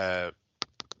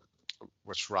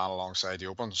 which ran alongside the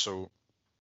Open. So.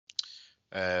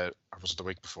 Or was it the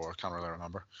week before? I can't really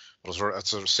remember. But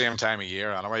it's the same time of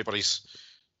year anyway. But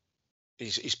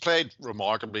he's played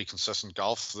remarkably consistent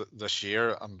golf this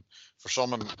year, and for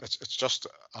someone, it's just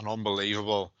an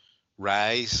unbelievable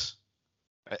rise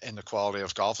in the quality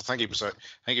of golf. I think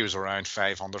he was around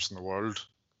 500th in the world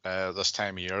this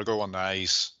time a year ago, and now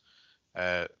he's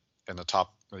in the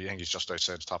top. I think he's just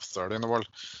outside the top 30 in the world.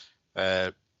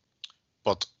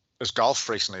 But his golf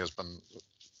recently has been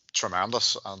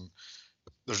tremendous, and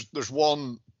there's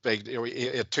one big. He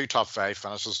had 2 top 5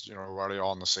 finishes, early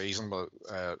on in the season, but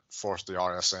 4th the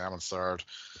RSM and 3rd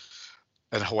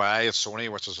in Hawaii at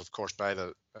Sony, which is of course by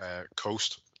the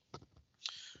coast.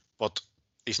 But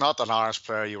he's not an Irish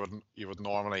player you would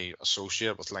normally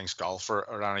associate with links golfer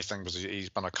or anything, because he's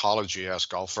been a college US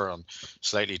golfer and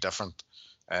slightly different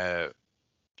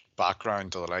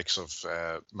background to the likes of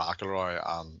McIlroy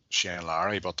and Shane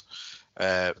Lowry, but.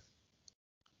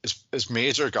 His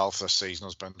major golf this season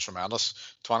has been tremendous.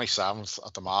 27th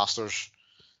at the Masters,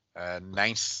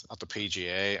 9th at the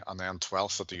PGA, and then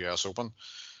 12th at the US Open.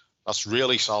 That's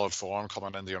really solid form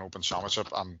coming into an Open Championship.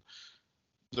 And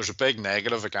there's a big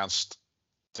negative against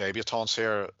debutants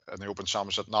here in the Open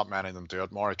Championship. Not many of them do it.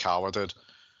 Morikawa did,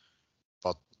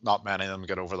 but not many of them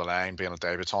get over the line being a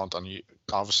debutant. And you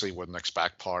obviously wouldn't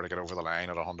expect Power to get over the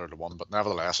line at 100 to 1. But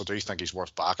nevertheless, I do think he's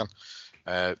worth backing.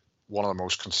 One of the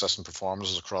most consistent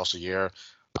performances across the year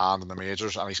and in the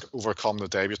majors, and he's overcome the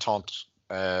debutant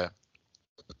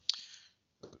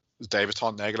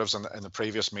negatives in the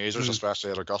previous majors,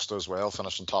 especially at Augusta as well,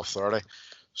 finishing top 30.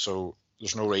 So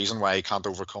there's no reason why he can't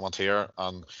overcome it here,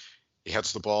 and he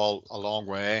hits the ball a long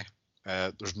way.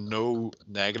 There's no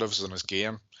negatives in his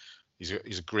game. He's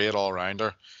a great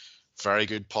all-rounder, very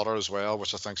good putter as well,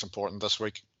 which I think is important this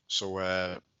week. So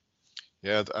I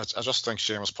just think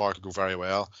Seamus Power could go very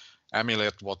well.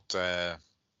 Emulate what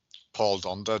Paul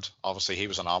Dunn did. Obviously, he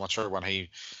was an amateur when he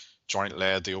joint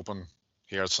led the Open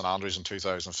here at St Andrews in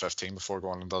 2015 before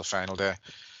going into the final day. I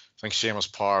think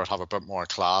Seamus Power would have a bit more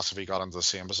class if he got into the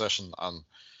same position. And,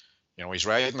 he's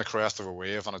riding the crest of a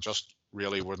wave, and I just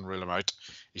really wouldn't rule him out.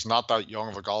 He's not that young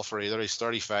of a golfer either. He's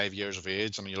 35 years of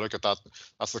age, and you look at that,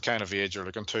 that's the kind of age you're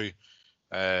looking to.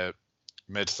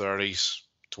 Mid-30s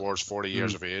towards 40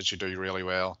 years of age, you do really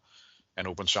well. in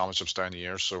Open Championships down the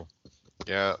years. So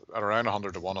yeah, at around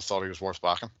 100 to 1, I thought he was worth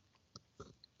backing.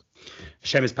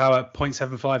 Seamus Power,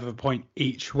 0.75 of a point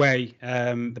each way,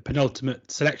 the penultimate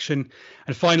selection.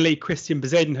 And finally, Christian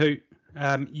Bezuidenhout,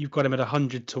 you've got him at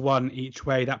 100 to 1 each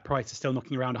way. That price is still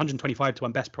knocking around 125 to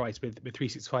 1 best price with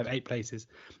 365 8 places,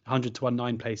 100 to 1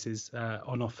 9 places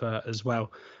on offer as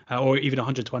well, or even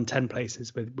 100 to 1 10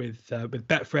 places with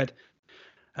Betfred.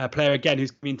 Player again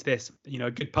who's coming into this, a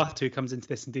good putter who comes into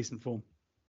this in decent form.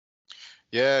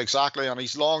 Yeah, exactly. And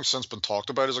he's long since been talked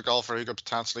about as a golfer who could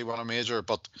potentially win a major,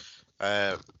 but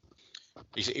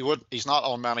he's not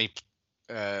on many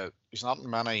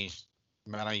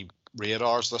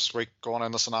radars this week going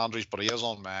into St Andrews, but he is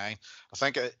on mine. I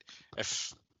think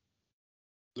if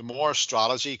the more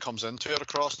strategy comes into it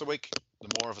across the week, the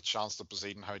more of a chance that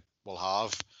Bezuidenhout will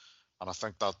have, and I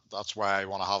think that's why I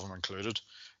want to have him included.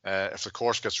 If the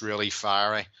course gets really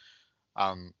fiery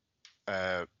and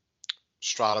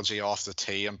strategy off the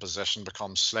tee and position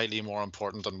becomes slightly more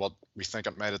important than what we think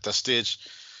it might at this stage,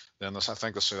 then I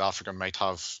think the South African might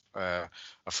have a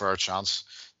fair chance.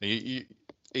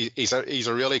 He's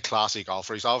a really classy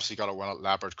golfer. He's obviously got a win at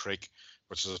Leopard Creek,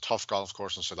 which is a tough golf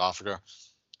course in South Africa.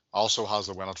 Also has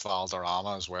the win at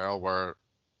Valderrama as well, where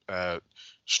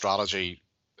strategy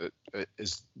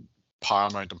is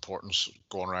paramount importance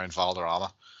going around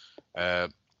Valderrama.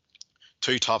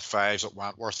 2 top 5s at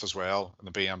Wentworth as well in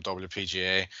the BMW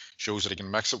PGA shows that he can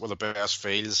mix it with the best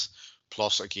fields.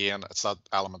 Plus, again, it's that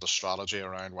element of strategy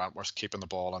around Wentworth, keeping the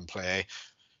ball in play.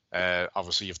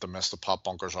 Obviously, you have to miss the pot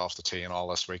bunkers off the tee and all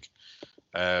this week.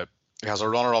 He has a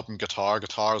runner-up in guitar.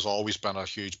 Guitar has always been a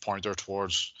huge pointer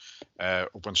towards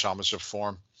Open Championship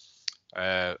form.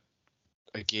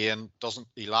 Again,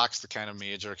 he lacks the kind of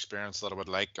major experience that I would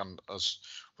like, and as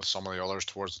with some of the others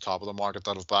towards the top of the market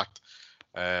that have backed.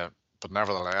 But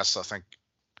nevertheless, I think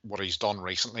what he's done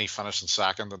recently, finishing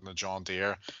second in the John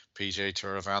Deere PGA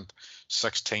Tour event,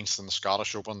 16th in the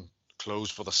Scottish Open,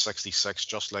 closed with a 66,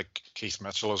 just like Keith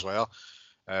Mitchell as well,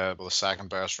 with the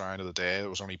second best round of the day. It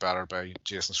was only battered by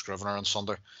Jason Scrivener on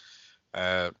Sunday.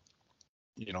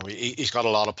 He's got a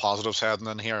lot of positives heading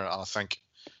in here, and I think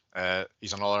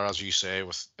he's another, as you say,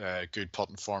 with good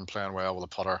putting form, playing well with a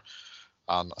putter,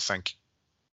 and I think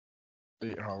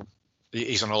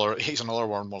he's another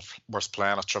one worth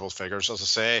playing at triple figures. As I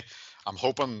say, I'm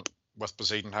hoping with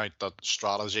Bezuidenhout that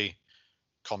strategy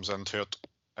comes into it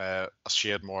a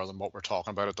shade more than what we're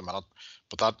talking about at the minute.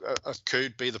 But that it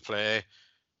could be the play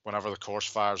whenever the course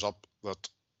fires up, that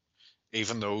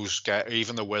even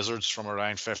the wizards from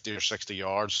around 50 or 60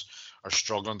 yards are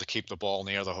struggling to keep the ball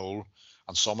near the hole,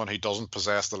 and someone who doesn't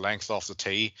possess the length off the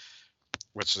tee,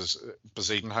 which is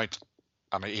Bezuidenhout,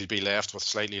 and he'll be left with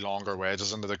slightly longer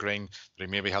wedges into the green, but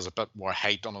he maybe has a bit more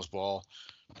height on his ball.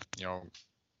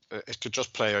 It could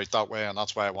just play out that way, and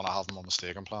that's why I want to have him on the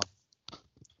staking plan.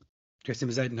 Christian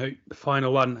Bezuidenhout, the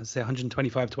final one, I'd say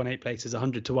 125 to 1 8 places,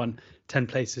 100 to 1 10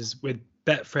 places with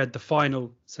Betfred, the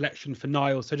final selection for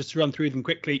Niall. So just to run through them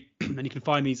quickly, and you can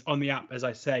find these on the app, as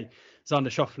I say. Xander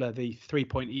Schauffele, the 3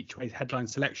 point each way headline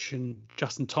selection.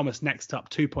 Justin Thomas next up,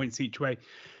 2 points each way.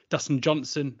 Dustin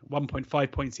Johnson,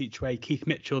 1.5 points each way. Keith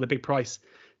Mitchell, the big price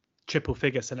triple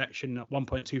figure selection at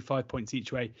 1.25 points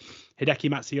each way.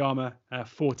 Hideki Matsuyama,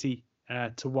 40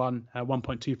 to 1,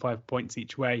 1.25 points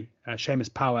each way.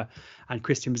 Seamus Power and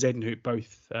Christian Bezuidenhout,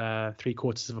 both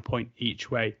 3/4 of a point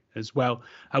each way as well.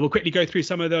 We'll quickly go through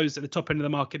some of those at the top end of the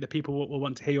market that people will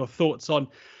want to hear your thoughts on.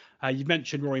 You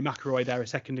mentioned Rory McIlroy there a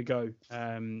second ago.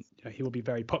 He will be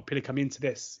very popular coming into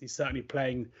this. He's certainly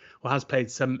playing, or has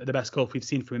played, some of the best golf we've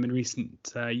seen from him in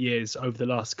recent years over the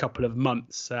last couple of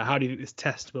months. How do you think this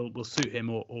test will suit him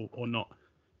or not?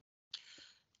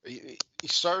 He's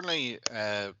certainly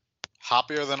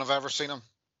happier than I've ever seen him.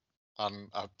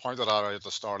 And I pointed that out at the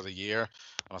start of the year.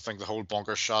 And I think the whole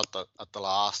bunker shot at the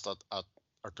last at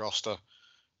Augusta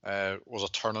was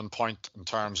a turning point in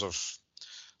terms of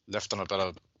lifting a bit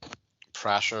of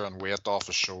pressure and weight off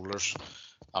his shoulders,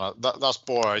 and that's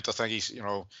bore out. I think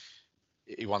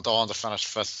he went on to finish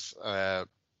 5th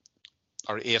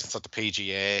or 8th at the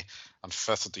PGA and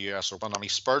 5th at the US Open, and he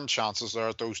spurned chances there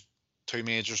at those 2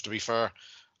 majors, to be fair,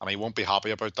 and he won't be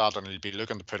happy about that, and he'll be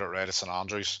looking to put it right at St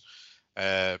Andrews.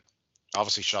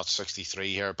 Obviously shot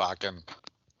 63 here back in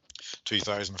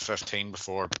 2015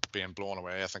 before being blown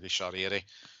away. I think he shot 80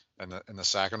 in the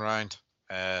second round.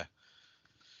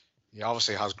 He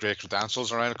obviously has great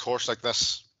credentials around a course like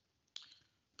this,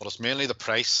 but it's mainly the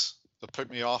price that put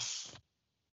me off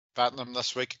betting him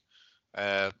this week.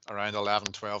 Around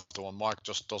 11, 12 to 1 mark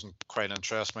just doesn't quite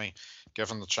interest me,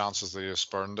 given the chances that he has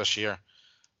spurned this year.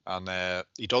 and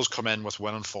he does come in with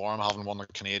winning form, having won the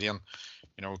Canadian,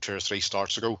 2 or 3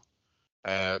 starts ago.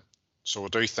 So I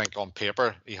do think on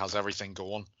paper he has everything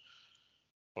going,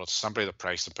 but it's simply the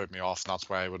price that put me off, and that's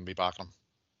why I wouldn't be backing him.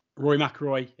 Rory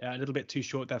McIlroy, a little bit too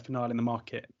short there for Niall in the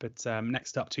market, but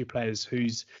next up, 2 players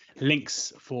whose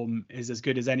links form is as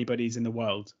good as anybody's in the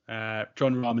world.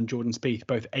 Jon Rahm and Jordan Spieth,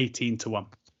 both 18-1.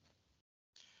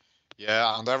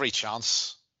 Yeah, and every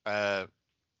chance that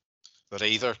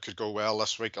either could go well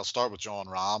this week. I'll start with Jon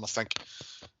Rahm. I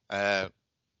think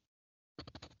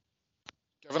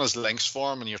given his links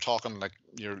form, and you're talking like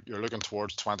you're looking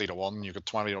towards 20-1, you got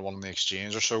 20-1 in the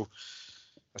exchange or so,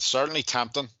 it's certainly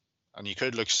tempting. And you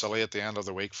could look silly at the end of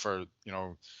the week for,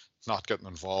 not getting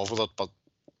involved with it. But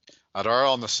I'd err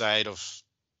on the side of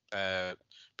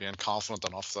being confident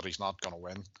enough that he's not going to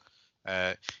win.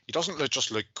 He doesn't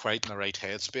just look quite in the right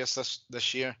headspace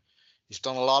this year. He's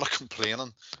done a lot of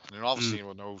complaining. And obviously,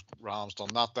 we know Rahm's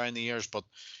done that down the years. But,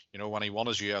 when he won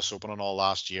his US Open and all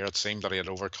last year, it seemed that he had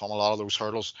overcome a lot of those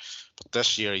hurdles. But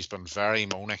this year, he's been very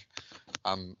moany.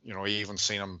 And, you even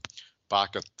seen him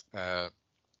back at...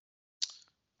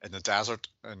 in the desert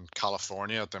in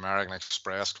California at the American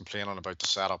Express, complaining about the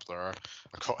setup there,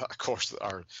 a course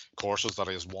or courses that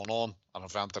he has won on, an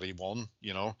event that he won,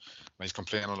 and he's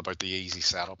complaining about the easy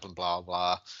setup and blah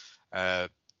blah.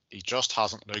 He just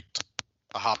hasn't looked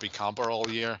a happy camper all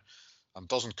year, and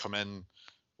doesn't come in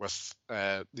with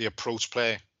the approach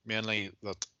play mainly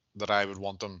that I would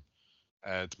want him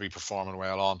to be performing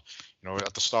well on.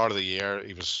 At the start of the year,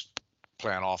 he was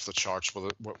playing off the charts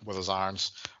with his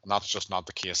irons, and that's just not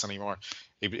the case anymore.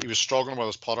 He was struggling with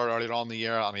his putter earlier on in the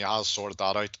year, and he has sorted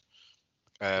that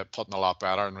out, putting a lot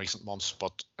better in recent months,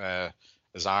 but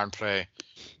his iron play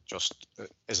just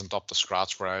isn't up to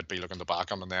scratch where I'd be looking to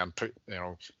back him. And then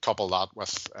couple that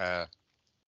with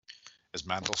his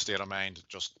mental state of mind, it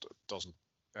just doesn't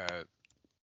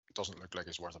look like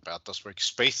he's worth a bet this week.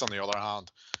 Spieth, on the other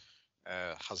hand,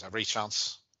 has every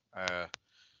chance.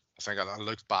 I think I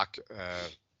looked back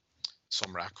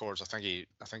some records. I think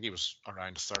he was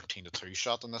around a 13-2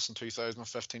 shot in this in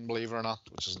 2015, believe it or not,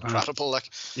 which is incredible.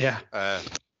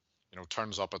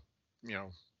 Turns up at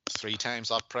 3 times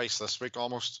that price this week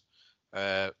almost.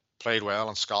 Played well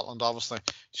in Scotland, obviously.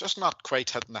 He's just not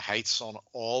quite hitting the heights on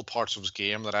all parts of his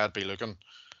game that I'd be looking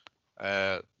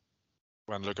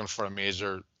when looking for a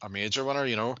major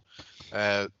winner.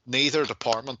 Neither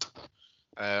department,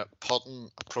 putting,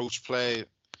 approach play,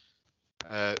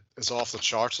 is off the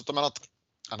charts at the minute,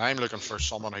 and I'm looking for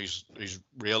someone who's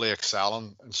really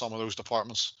excelling in some of those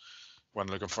departments when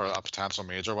looking for a potential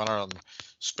major winner. And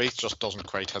Spieth just doesn't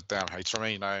quite hit them heights for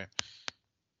me. Now,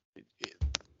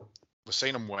 we've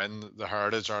seen him win the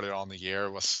Heritage earlier on in the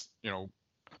year with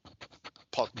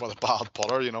with a bad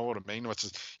putter, you know what I mean? Which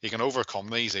is, he can overcome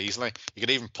these easily. He could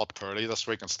even putt poorly this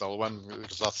week and still win,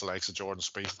 because that's the likes of Jordan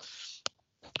Spieth.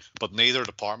 But neither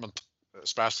department,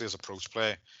 especially his approach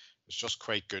play, is just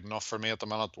quite good enough for me at the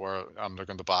minute, where I'm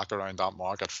looking to back around that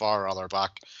market. Far rather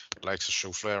back the likes of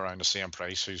Schauffele around the same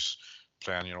price, who's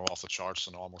playing, off the charts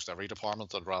in almost every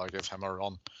department. I'd rather give him a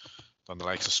run than the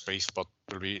likes of Spieth. But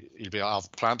he'll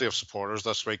have plenty of supporters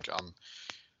this week,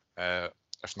 and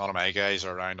if none of my guys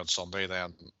are around on Sunday,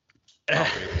 then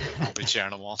I'll be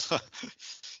cheering him on.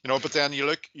 But then you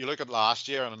look at last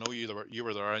year, and I know you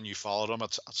were there and you followed him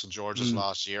at St George's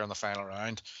last year in the final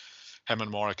round. Him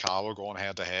and Morikawa going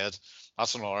head to head.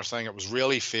 That's another thing. It was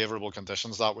really favourable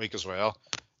conditions that week as well.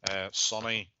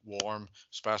 Sunny, warm,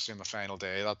 especially in the final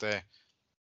day that day.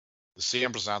 The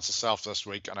same presents itself this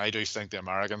week, and I do think the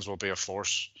Americans will be a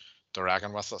force to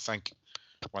reckon with. I think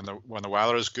when the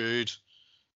weather is good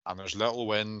and there's little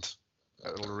wind,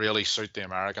 it'll really suit the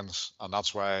Americans, and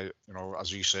that's why,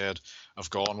 as you said, I've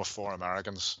gone with 4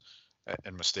 Americans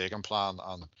in mistaken plan.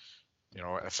 And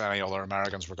if any other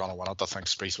Americans were going to win it, I think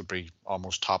Spieth would be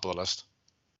almost top of the list.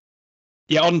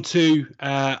 Yeah, on to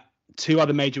 2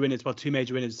 other major winners. Well, 2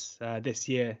 major winners this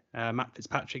year. Matt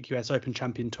Fitzpatrick, US Open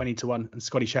champion, 20-1, and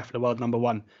Scotty Scheffler, world number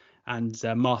 1, and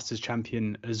Masters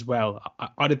champion as well.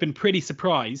 I'd have been pretty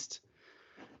surprised,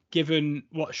 given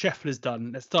what Scheffler's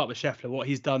done. Let's start with Scheffler, what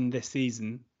he's done this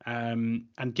season, and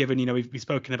given, we've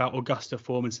spoken about Augusta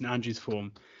form and St Andrews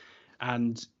form,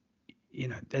 and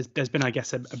there's been, I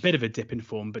guess, a bit of a dip in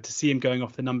form, but to see him going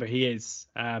off the number he is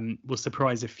will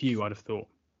surprise a few, I'd have thought.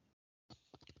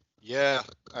 Yeah,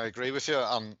 I agree with you.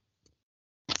 And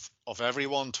of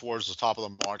everyone towards the top of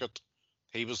the market,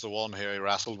 he was the one who I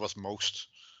wrestled with most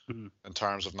in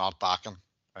terms of not backing.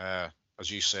 As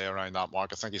you say, around that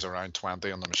mark, I think he's around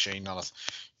 20 on the machine, and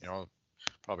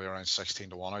probably around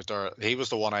 16-1 out there. He was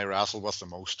the one I wrestled with the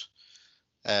most.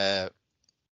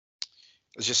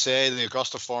 as you say, the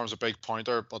Augusta form's a big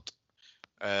pointer, but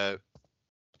the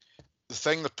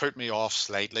thing that put me off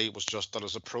slightly was just that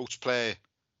his approach play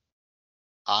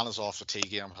and his off the tee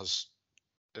game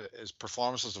his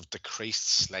performances have decreased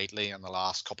slightly in the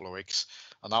last couple of weeks,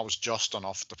 and that was just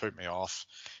enough to put me off.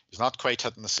 He's not quite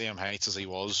hitting the same heights as he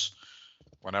was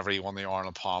whenever he won the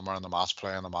Arnold Palmer and the match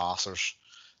play and the Masters.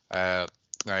 Now,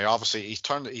 obviously, he's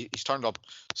turned up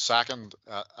second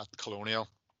at Colonial,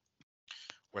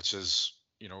 which is,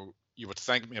 you would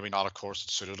think maybe not a course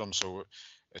that suited him, so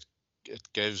it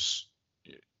gives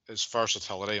his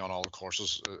versatility on all the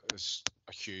courses is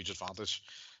a huge advantage.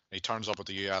 He turns up at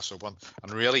the US Open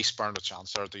and really spurned a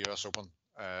chance there at the US Open.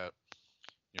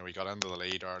 He got into the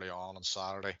lead early on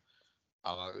Saturday,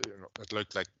 and it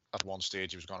looked like at one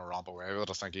stage he was going to ramp away with it.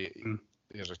 I think he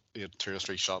had 2 or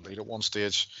 3 shot lead at one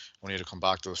stage when he had to come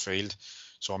back to the field.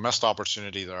 So a missed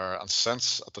opportunity there. And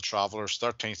since at the Travellers,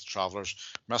 13th Travellers,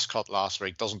 missed cut last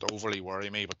week, doesn't overly worry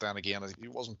me. But then again, he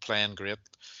wasn't playing great.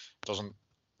 Doesn't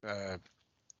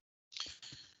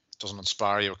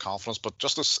inspire you with confidence. But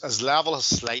just his level has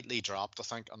slightly dropped, I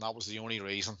think, and that was the only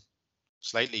reason.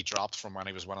 Slightly dropped from when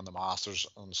he was winning the Masters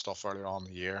and stuff earlier on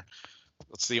in the year.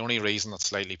 That's the only reason that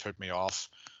slightly put me off.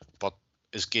 But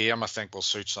his game, I think, will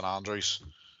suit St Andrews,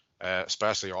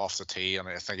 especially off the tee, and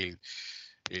I think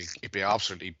he'll be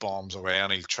absolutely bombs away,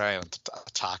 and he'll try and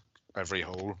attack every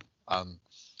hole. And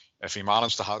if he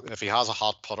if he has a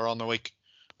hot putter on the week,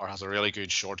 or has a really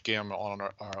good short game on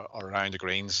or around the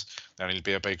greens, then he'll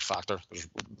be a big factor.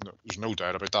 There's no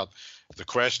doubt about that. The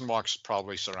question marks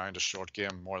probably surround his short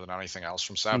game more than anything else.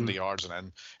 From 70 yards and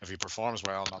in, if he performs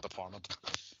well in that department,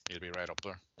 he'll be right up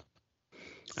there.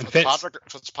 And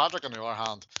Fitzpatrick, on the other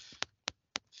hand,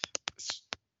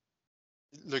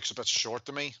 looks a bit short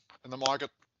to me in the market.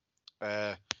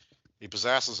 He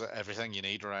possesses everything you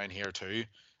need around here too.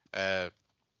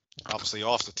 Obviously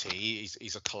off the tee,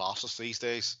 he's a colossus these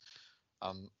days.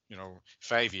 And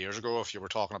 5 years ago, if you were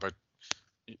talking about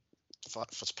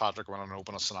Fitzpatrick winning an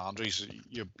Open at St Andrews,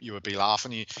 you would be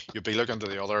laughing. You'd be looking to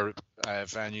the other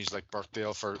venues like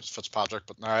Birkdale for Fitzpatrick.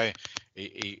 But now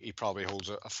he probably holds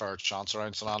a fair chance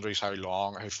around St Andrews. How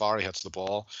far he hits the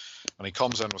ball, and he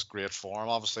comes in with great form.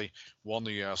 Obviously, won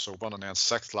the US Open and then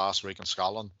 6th last week in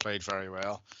Scotland. Played very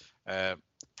well,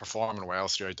 performing well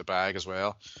throughout the bag as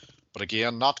well. But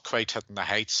again, not quite hitting the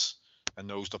heights in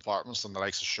those departments than the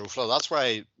likes of Schauffele. That's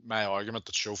why my argument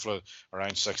that Schauffele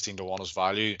around 16-1 his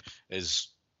value is,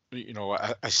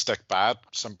 I stick by it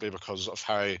simply because of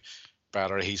how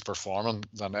better he's performing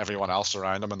than everyone else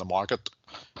around him in the market.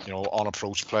 On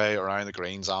approach play, around the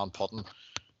greens and putting.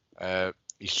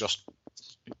 He's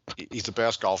the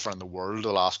best golfer in the world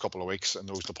the last couple of weeks in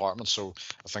those departments. So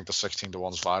I think the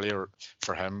 16-1's value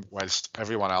for him, whilst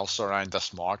everyone else around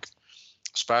this mark,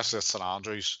 especially at St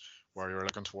Andrews, where you're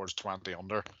looking towards 20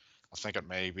 under, I think it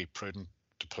may be prudent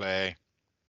to play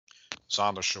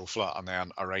Xander Schauffele and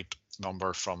then a right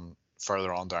number from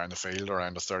further on down the field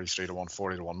around the 33-1,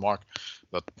 40-1 mark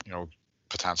that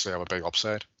potentially have a big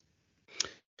upside.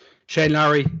 Shane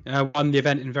Lowry won the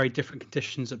event in very different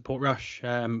conditions at Portrush.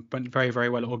 Went very, very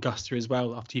well at Augusta as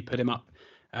well after you put him up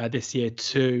this year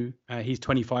too. He's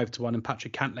 25-1, and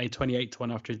Patrick Cantlay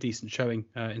 28-1 after a decent showing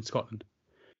in Scotland.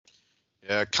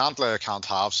 Yeah, Cantlay I can't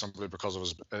have simply because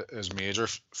of his major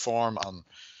form and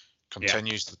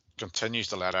continues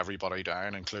to let everybody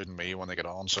down, including me when they get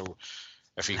on. So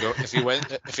if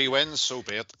he wins, so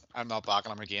be it. I'm not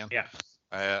backing him again.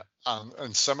 Yeah. And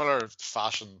in similar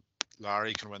fashion,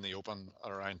 Larry can win the Open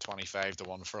at around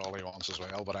 25-1 for all he wants as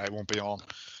well, but I won't be on.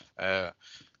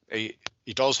 He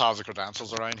does have the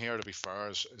credentials around here, to be fair.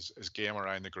 His game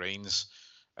around the greens.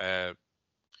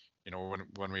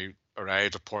 When we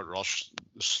arrived at Portrush,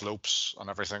 the slopes and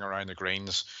everything around the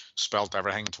greens spelt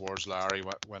everything towards Larry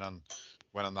winning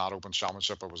that Open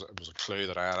Championship. It was a clue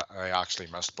that I actually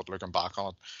missed, but looking back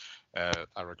on it,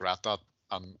 I regret that.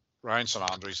 And around St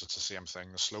Andrews, it's the same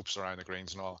thing. The slopes around the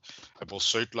greens and all, it will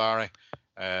suit Larry,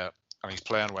 and he's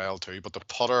playing well too. But the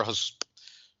putter has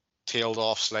tailed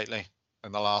off slightly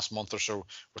in the last month or so,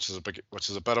 which is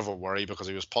a bit of a worry because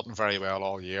he was putting very well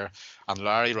all year, and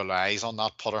Larry relies on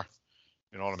that putter.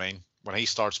 You know what I mean? When he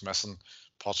starts missing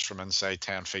putts from inside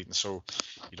 10 feet, and so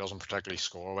he doesn't particularly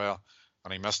score well,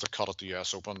 and he missed a cut at the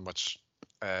US Open, which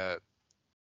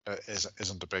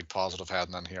isn't a big positive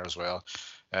heading in here as well.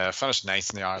 Finished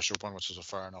 9th in the Irish Open, which is a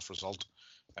fair enough result.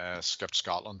 Skipped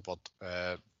Scotland, but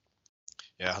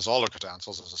has all the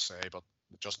credentials, as I say, but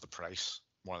just the price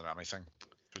more than anything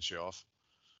puts you off.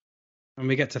 And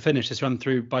we get to finish this run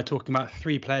through by talking about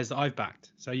 3 players that I've backed.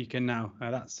 So you can now,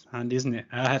 that's handy, isn't it?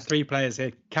 3 players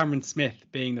here. Cameron Smith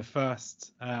being the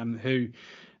first, who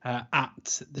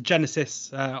at the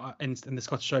Genesis in the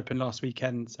Scottish Open last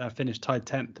weekend. Finished tied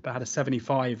 10th, but had a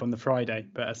 75 on the Friday,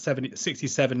 but a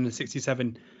 67 and a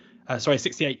 67.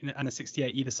 68 and a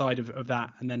 68 either side of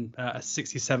that, and then a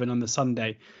 67 on the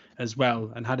Sunday as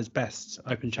well, and had his best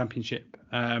Open Championship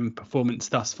performance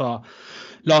thus far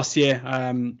last year,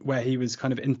 where he was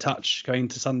kind of in touch going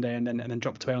to Sunday and then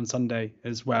dropped away on Sunday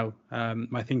as well.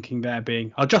 My thinking there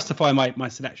being, I'll justify my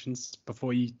selections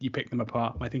before you pick them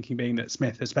apart. My thinking being that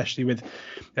Smith, especially with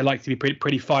they like to be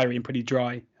pretty fiery and pretty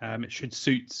dry, it should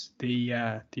suit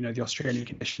the the Australian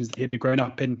conditions that he'd grown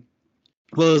up in.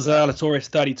 Will Zalatoris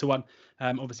 30-1,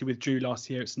 obviously withdrew last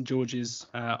year at St George's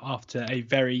after a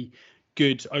very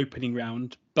good opening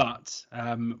round, but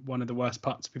one of the worst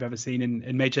putts we've ever seen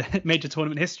in major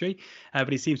tournament history.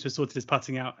 But he seems to have sorted his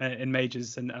putting out in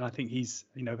majors, and I think he's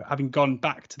having gone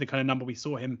back to the kind of number we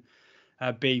saw him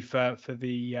be for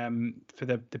the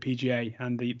PGA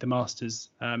and the Masters.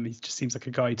 He just seems like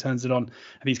a guy who turns it on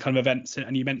at these kind of events.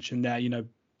 And you mentioned there,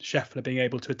 Scheffler being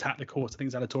able to attack the course. I think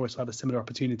Zalatoris will have a similar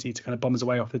opportunity to kind of bomb his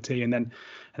way off the tee and then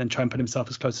try and put himself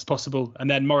as close as possible. And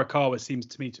then Morikawa seems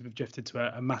to me to have drifted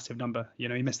to a massive number. He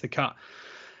missed the cut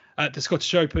at the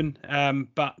Scottish Open,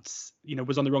 but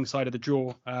was on the wrong side of the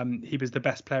draw. He was the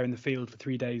best player in the field for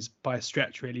 3 days by a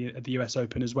stretch, really, at the US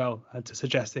Open as well, to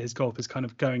suggest that his golf is kind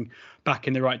of going back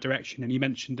in the right direction. And you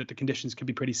mentioned that the conditions could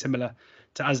be pretty similar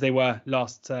to as they were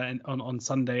last on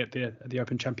Sunday at the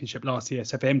Open Championship last year.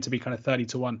 So for him to be kind of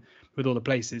 30-1 with all the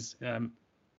places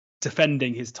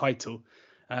defending his title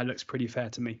looks pretty fair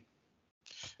to me.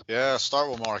 Yeah, start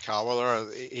with Morikawa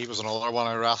there. He was another one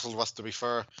I wrestled with, to be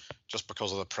fair, just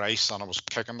because of the price, and I was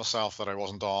kicking myself that I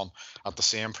wasn't on at the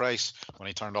same price when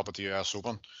he turned up at the US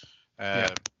Open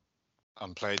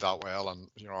and played that well. And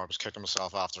I was kicking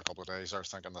myself after a couple of days. I was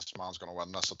thinking this man's going to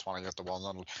win this at 28-1,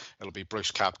 and it'll be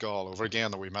Bruce Koepka all over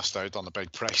again, that we missed out on the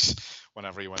big price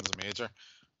whenever he wins a major.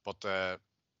 But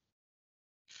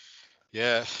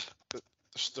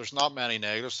there's not many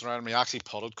negatives around him. He actually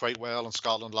putted quite well in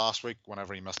Scotland last week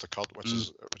whenever he missed a cut, which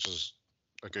is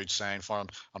a good sign for him,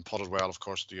 and putted well, of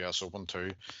course, the US Open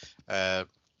too.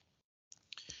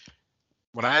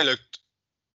 When I looked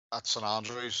at St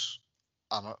Andrews,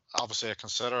 and obviously I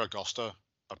consider Augusta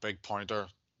a big pointer,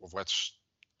 of which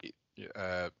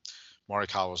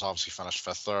Morikawa was obviously finished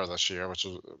 5th there this year, which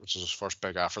is his first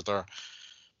big effort there.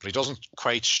 But he doesn't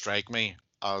quite strike me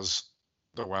as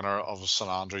the winner of St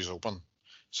Andrews Open.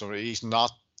 So he's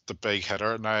not the big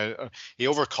hitter. Now, he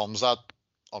overcomes that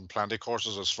on plenty of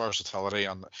courses, his versatility,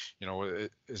 and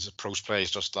his approach play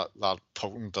is just that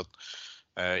potent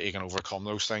that he can overcome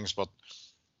those things. But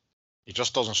he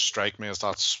just doesn't strike me as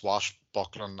that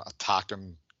swashbuckling,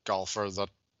 attacking golfer that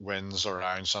wins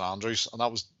around St Andrews. And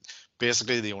that was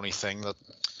basically the only thing that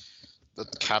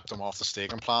kept him off the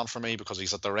staking plan for me, because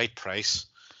he's at the right price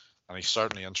and he's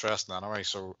certainly interesting anyway.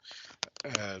 So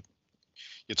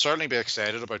you'd certainly be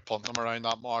excited about putting them around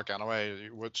that mark anyway.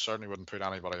 You certainly wouldn't put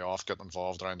anybody off getting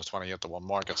involved around the 28-1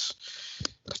 mark.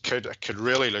 It could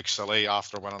really look silly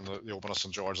after winning the Open of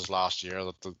St George's last year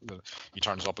that he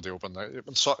turns up at the Open.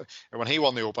 When he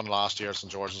won the Open last year at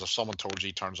St George's, if someone told you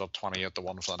he turns up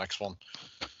 28-1 for the next one,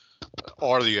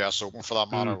 or the US Open for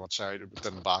that matter, which I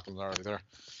didn't back him there either.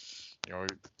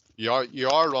 You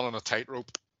are running a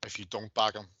tightrope if you don't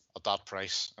back him at that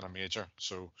price in a major.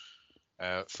 So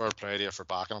fair play to you for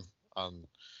backing him, and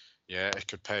yeah, it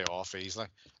could pay off easily.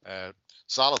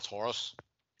 Zalatoris,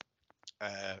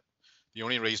 the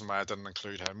only reason why I didn't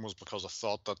include him was because I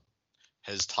thought that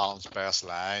his talents best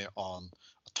lie on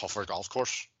a tougher golf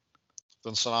course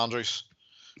than St Andrews.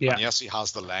 Yeah. And yes, he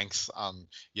has the length, and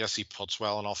yes, he puts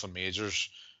well enough in majors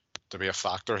to be a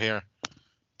factor here,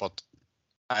 but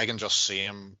I can just see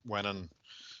him winning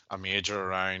a major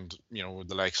around,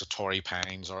 the likes of Torrey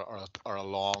Pines or a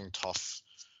long, tough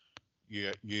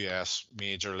US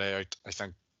major layout. I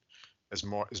think is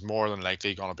more than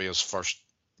likely going to be his first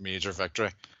major victory,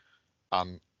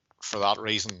 and for that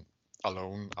reason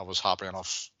alone, I was happy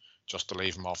enough just to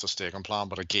leave him off the staking plan.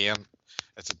 But again,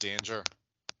 it's a danger.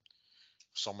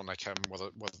 Someone like him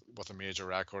with a major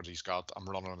record he's got, I'm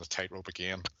running on the tightrope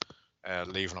again,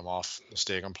 leaving him off the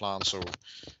staking plan. So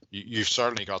you've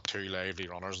certainly got two lively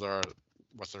runners there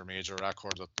with their major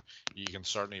record that you can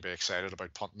certainly be excited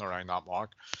about punting around that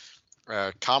mark.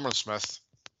 Cameron Smith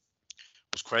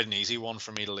was quite an easy one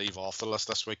for me to leave off the list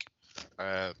this week,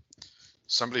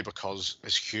 simply because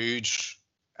his huge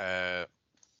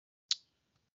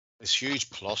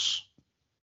plus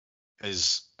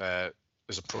is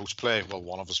his approach play. Well,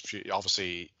 one of his,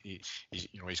 obviously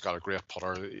he's got a great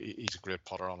putter. He's a great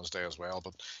putter on his day as well.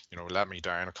 But let me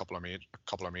down a couple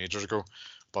of majors ago.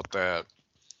 But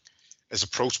his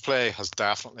approach play has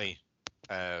definitely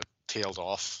tailed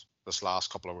off this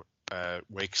last couple of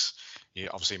weeks. He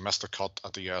obviously missed a cut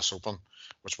at the US Open,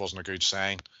 which wasn't a good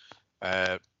sign.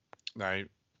 Now,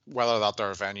 whether that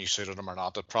their venue suited him or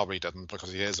not, it probably didn't,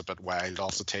 because he is a bit wild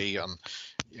off the tee, and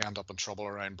you end up in trouble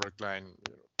around Brookline.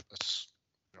 It's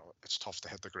tough to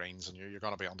hit the greens, and you're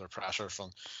going to be under pressure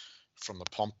from the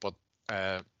pump. But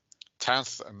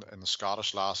 10th in the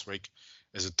Scottish last week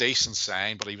is a decent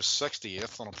sign, but he was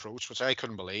 68th on approach, which I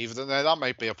couldn't believe. Now, that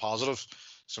might be a positive,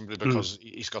 simply because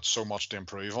he's got so much to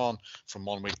improve on from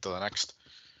one week to the next.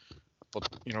 But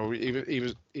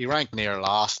he ranked near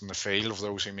last in the field of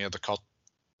those who made the cut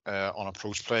on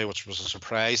approach play, which was a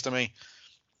surprise to me.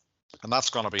 And that's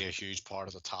going to be a huge part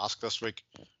of the task this week.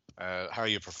 How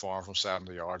you perform from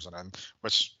 70 yards and in,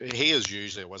 which he is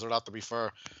usually a wizard at, to be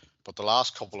fair. But the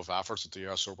last couple of efforts at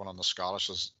the US Open and the Scottish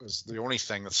is the only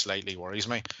thing that slightly worries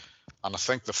me. And I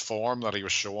think the form that he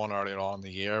was showing earlier on in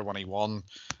the year, when he won,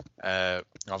 when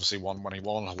he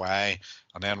won Hawaii,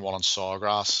 and then won in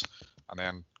Sawgrass, and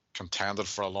then contended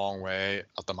for a long way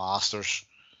at the Masters,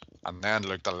 and then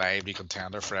looked a lively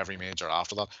contender for every major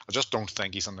after that. I just don't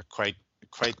think he's in the quite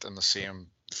in the same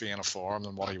vein of form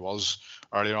than what he was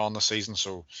earlier on in the season.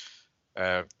 So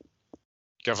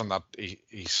given that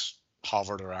he's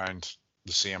hovered around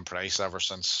the same price ever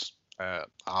since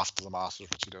after the Masters,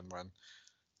 which he didn't win,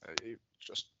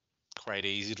 just quite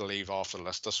easy to leave off the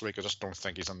list this week. I just don't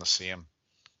think he's in the same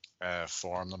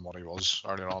form than what he was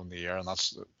earlier on in the year, and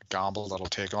that's a gamble that'll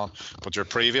take on. But your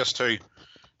previous two,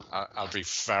 I'd be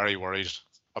very worried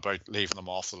about leaving them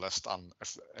off the list, and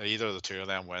if either of the two of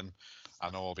them win, I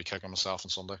know I'll be kicking myself on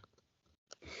Sunday.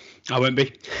 I won't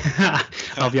be.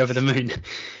 I'll be over the moon.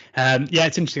 Yeah,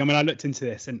 it's interesting. I mean, I looked into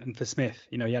this, and for Smith,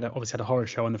 he obviously had a horror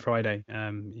show on the Friday.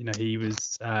 He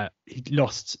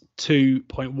lost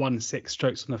 2.16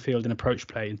 strokes on the field in approach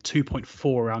play and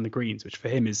 2.4 around the greens, which for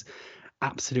him is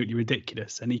absolutely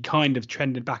ridiculous. And he kind of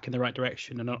trended back in the right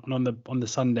direction. And on the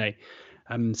Sunday,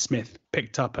 Smith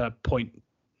picked up a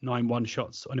 0.91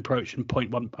 shots on approach and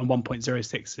 0.1 and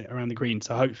 1.06 around the green.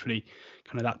 So hopefully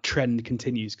kind of that trend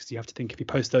continues, because you have to think if he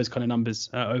posts those kind of numbers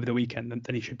over the weekend,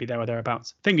 then he should be there or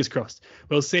thereabouts. Fingers crossed.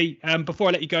 We'll see. Before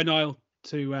I let you go, Niall,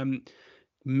 to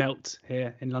melt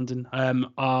here in London,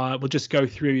 we'll just go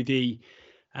through the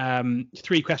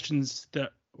 3 questions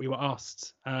that we were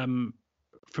asked from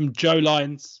Joe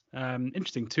Lyons.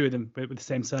 Interesting, 2 of them with the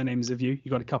same surnames of you.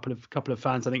 You got a couple of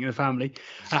fans, I think, in the family.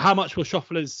 How much will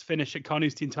Schauffele's finish at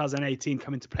Carnoustie in 2018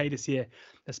 come into play this year,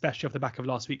 especially off the back of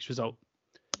last week's result?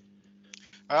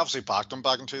 I obviously backed him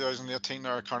back in 2018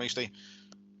 there at Carnoustie,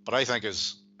 but I think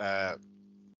I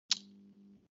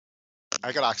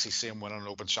could actually see him winning an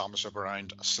Open Championship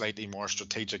around a slightly more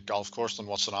strategic golf course than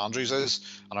what St Andrews is,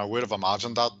 and I would have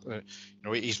imagined that.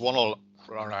 He's won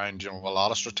around a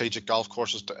lot of strategic golf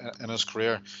courses in his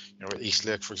career.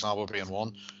 Eastlake, for example, being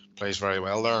one, plays very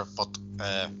well there. But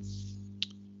I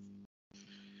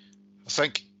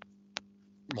think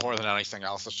more than anything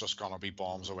else, it's just going to be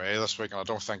bombs away this week, and I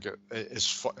don't think it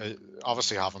is.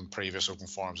 Obviously, having previous Open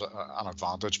forms an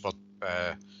advantage, but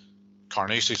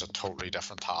Carnoustie's a totally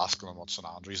different task than what St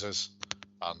Andrews is,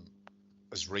 and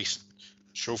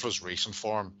Schauffele's recent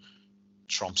form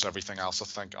trumps everything else, I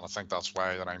think, and I think that's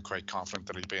why that I'm quite confident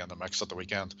that he'll be in the mix at the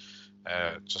weekend,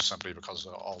 just simply because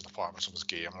all departments of his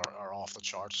game are off the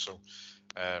charts. So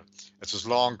it's his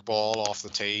long ball off the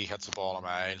tee, hits the ball a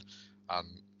mile, and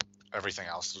everything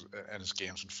else in his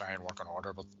game's in fine working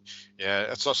order. But yeah,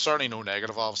 it's certainly no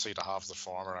negative, obviously, to have the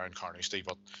form around Carnoustie,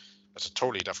 but it's a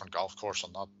totally different golf course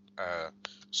and not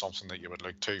something that you would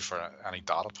look to for any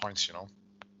data points,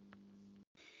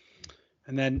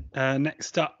 And then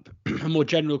next up, a more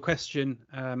general question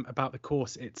about the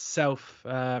course itself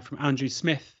from Andrew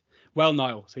Smith. Well,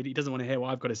 Niall, so he doesn't want to hear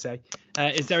what I've got to say.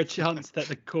 Is there a chance that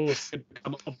the course could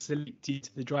become obsolete due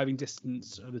to the driving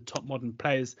distance of the top modern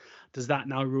players? Does that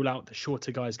now rule out the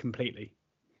shorter guys completely?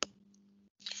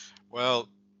 Well,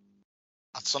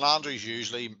 at St Andrews,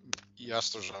 usually,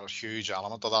 yes, there's a huge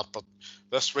element of that, but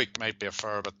this week might be a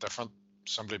fair bit different,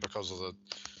 simply because of the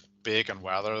baking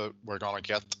weather that we're going to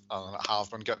get and have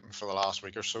been getting for the last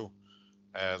week or so.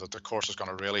 That the course is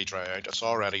going to really dry out. It's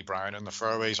already brown, and the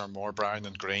fairways are more brown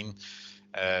than green.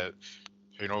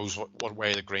 Who knows what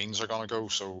way the greens are going to go?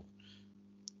 So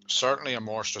certainly a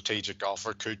more strategic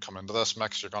golfer could come into this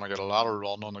mix. You're going to get a lot of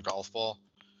run on the golf ball,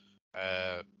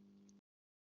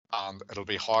 and it'll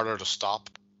be harder to stop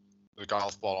the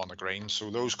golf ball on the green. So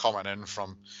those coming in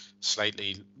from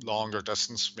slightly longer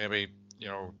distance, maybe,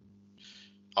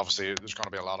 obviously there's going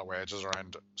to be a lot of wedges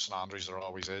around St Andrews, there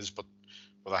always is, but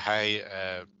with a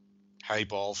high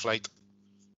ball flight,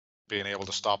 being able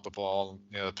to stop the ball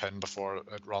near the pin before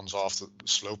it runs off the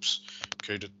slopes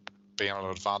could be an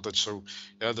advantage. So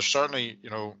yeah, there's certainly,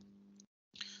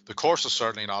 the course is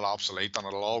certainly not obsolete, and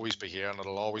it'll always be here, and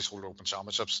it'll always hold Open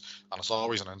Championships, and it's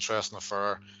always an interesting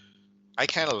affair. I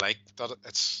kind of like that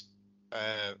it's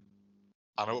an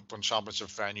Open Championship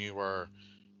venue where,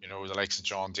 the likes of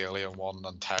John Daly have won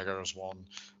and Tiger has won,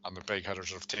 and the big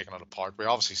hitters have taken it apart. We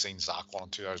obviously seen Zach won in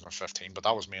 2015, but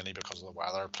that was mainly because of the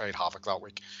weather. It played havoc that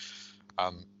week.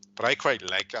 But I quite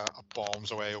like a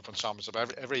bombs away Open Championship.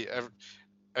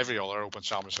 Every other Open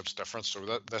Championship's different,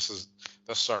 so this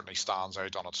certainly stands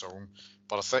out on its own.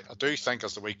 But I do think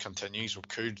as the week continues, we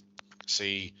could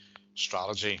see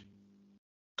strategy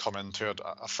come into it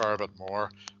a fair bit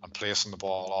more, and placing the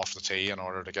ball off the tee in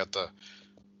order to get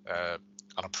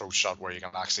an approach shot where you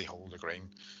can actually hold the green.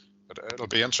 It'll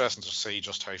be interesting to see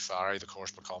just how fiery the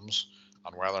course becomes,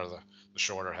 and whether the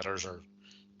shorter hitters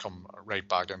come right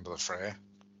back into the fray.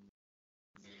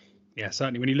 Yeah,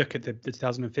 certainly. When you look at the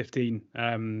 2015,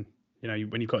 when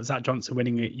you've got Zach Johnson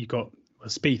winning it, you got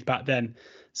Spieth back then.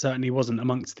 Certainly wasn't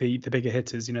amongst the bigger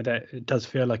hitters. That it does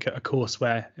feel like a course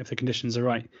where, if the conditions are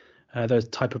right, those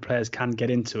type of players can get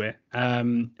into it.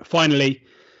 Finally,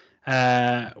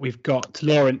 we've got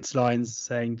Lawrence Lyons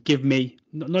saying, "Give me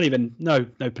not even no,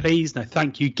 please, no,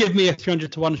 thank you. Give me a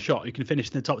 300-1 shot. You can finish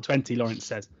in the top 20." Lawrence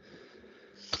says.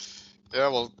 Yeah,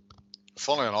 well,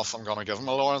 funnily enough, I'm going to give him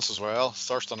a Lawrence as well.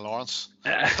 Thurston Lawrence.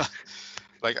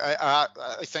 Like I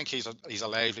think he's a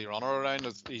lively runner around.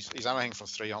 He's anything from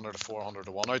 300 to 400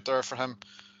 to 1 out there for him,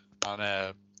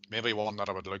 and maybe one that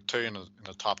I would look to in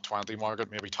the top 20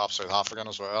 market, maybe top South African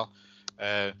as well.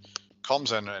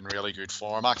 Comes in really good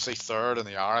form, actually third in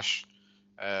the Irish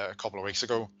a couple of weeks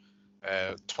ago,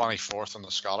 24th in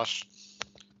the Scottish.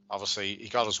 Obviously, he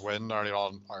got his win early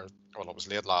on, it was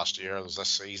late last year, it was this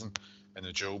season in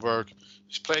the Joburg.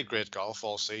 He's played great golf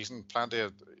all season, plenty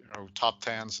of top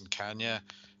 10s in Kenya,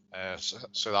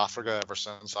 South Africa ever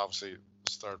since. Obviously,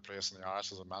 his third place in the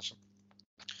Irish, as I mentioned.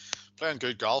 Playing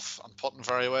good golf and putting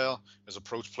very well. His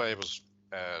approach play was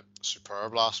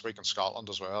superb last week in Scotland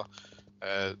as well.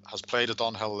 Has played at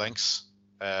Dunhill Links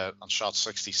and shot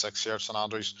 66 here at St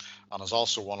Andrews, and has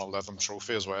also won a Lytham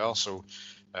Trophy as well. So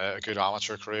a good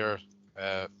amateur career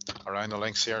around the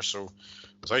links here. So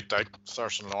without doubt,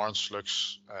 Thurston Lawrence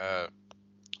looks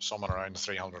someone around the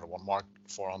 300-1 mark,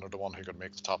 400-1 who could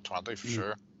make the top 20 for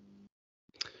sure.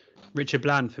 Richard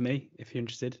Bland for me, if you're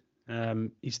interested.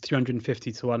 He's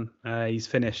 350-1. He's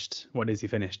finished. What is he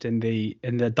finished in the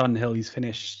Dunhill? He's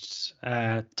finished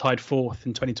tied fourth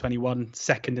in 2021,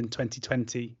 second in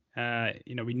 2020.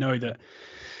 We know that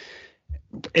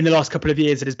in the last couple of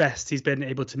years at his best, he's been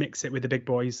able to mix it with the big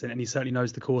boys, and he certainly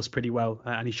knows the course pretty well.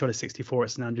 And he shot a 64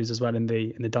 at St Andrews as well in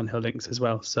the Dunhill links as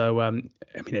well. So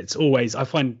it's always, I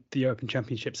find the Open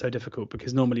Championship so difficult,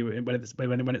 because normally when it's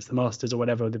the Masters or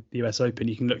whatever, the US Open,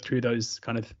 you can look through those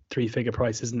kind of 3-figure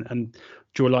prices and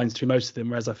draw lines through most of them.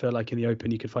 Whereas I feel like in the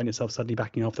Open, you could find yourself suddenly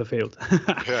backing off the field.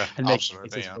 Yeah, and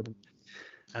absolutely.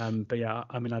 But yeah,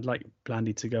 I'd like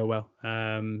Blandy to go well.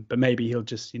 But maybe he'll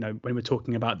just, when we're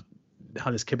talking about how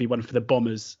this could be one for the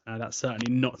Bombers, that's certainly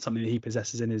not something that he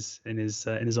possesses in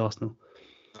his arsenal.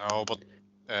 No, but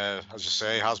as you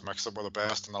say, he has mixed it with the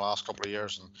best in the last couple of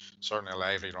years, and certainly a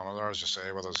lively runner there, as you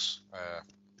say, with his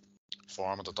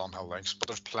form at the Dunhill Links. But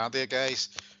there's plenty of guys,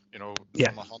 from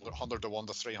 100-1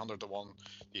 to 300-1,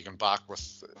 you can back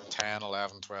with 10,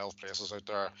 11, 12 places out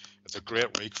there. It's a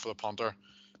great week for the punter.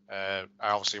 I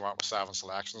obviously went with 7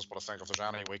 selections, but I think if there's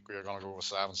any week where you're going to go with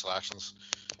 7 selections,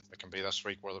 it can be this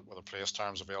week where the place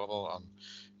term's available. And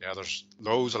yeah, there's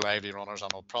loads of lively runners,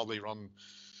 and I'll probably run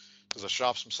to the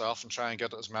shops myself and try and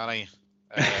get as many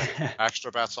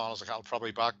extra bets on as I can. I'll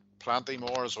probably back plenty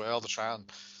more as well to try and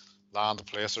land the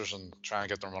placers and try and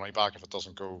get their money back if it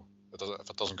doesn't go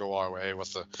our way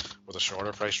with the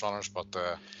shorter price runners. But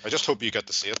I just hope you get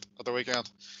to see it at the weekend.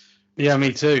 Yeah,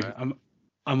 me too.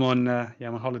 I'm on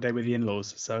I'm on holiday with the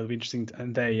in-laws, so it'll be interesting.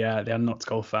 And they are not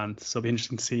golf fans, so it'll be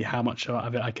interesting to see how much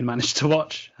of it I can manage to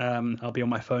watch. I'll be on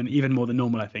my phone even more than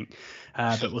normal, I think,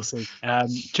 but we'll see.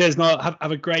 Cheers, Niall.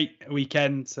 Have a great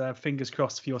weekend. Fingers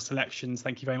crossed for your selections.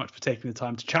 Thank you very much for taking the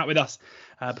time to chat with us.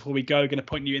 Before we go, going to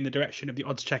point you in the direction of the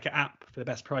Odds Checker app for the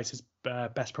best prices,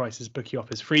 bookie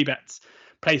offers, free bets,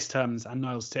 place terms and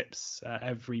Niall's tips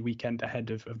every weekend ahead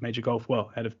of major golf,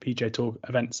 ahead of PGA Tour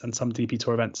events and some DP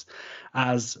Tour events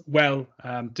as well.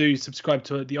 Do subscribe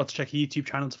to the Oddschecker YouTube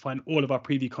channel to find all of our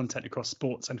preview content across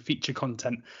sports and feature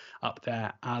content up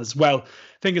there as well.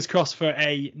 Fingers crossed for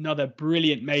another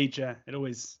brilliant major. It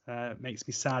always makes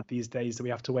me sad these days that we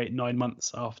have to wait 9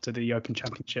 months after the Open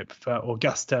Championship for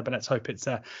Augusta, but let's hope it's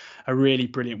a really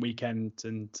brilliant weekend,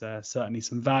 and certainly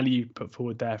some value put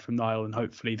forward there from Niall, and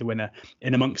hopefully the winner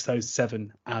in amongst those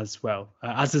 7 as well.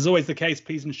 As is always the case,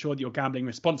 please ensure that you're gambling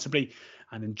responsibly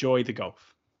and enjoy the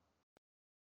golf.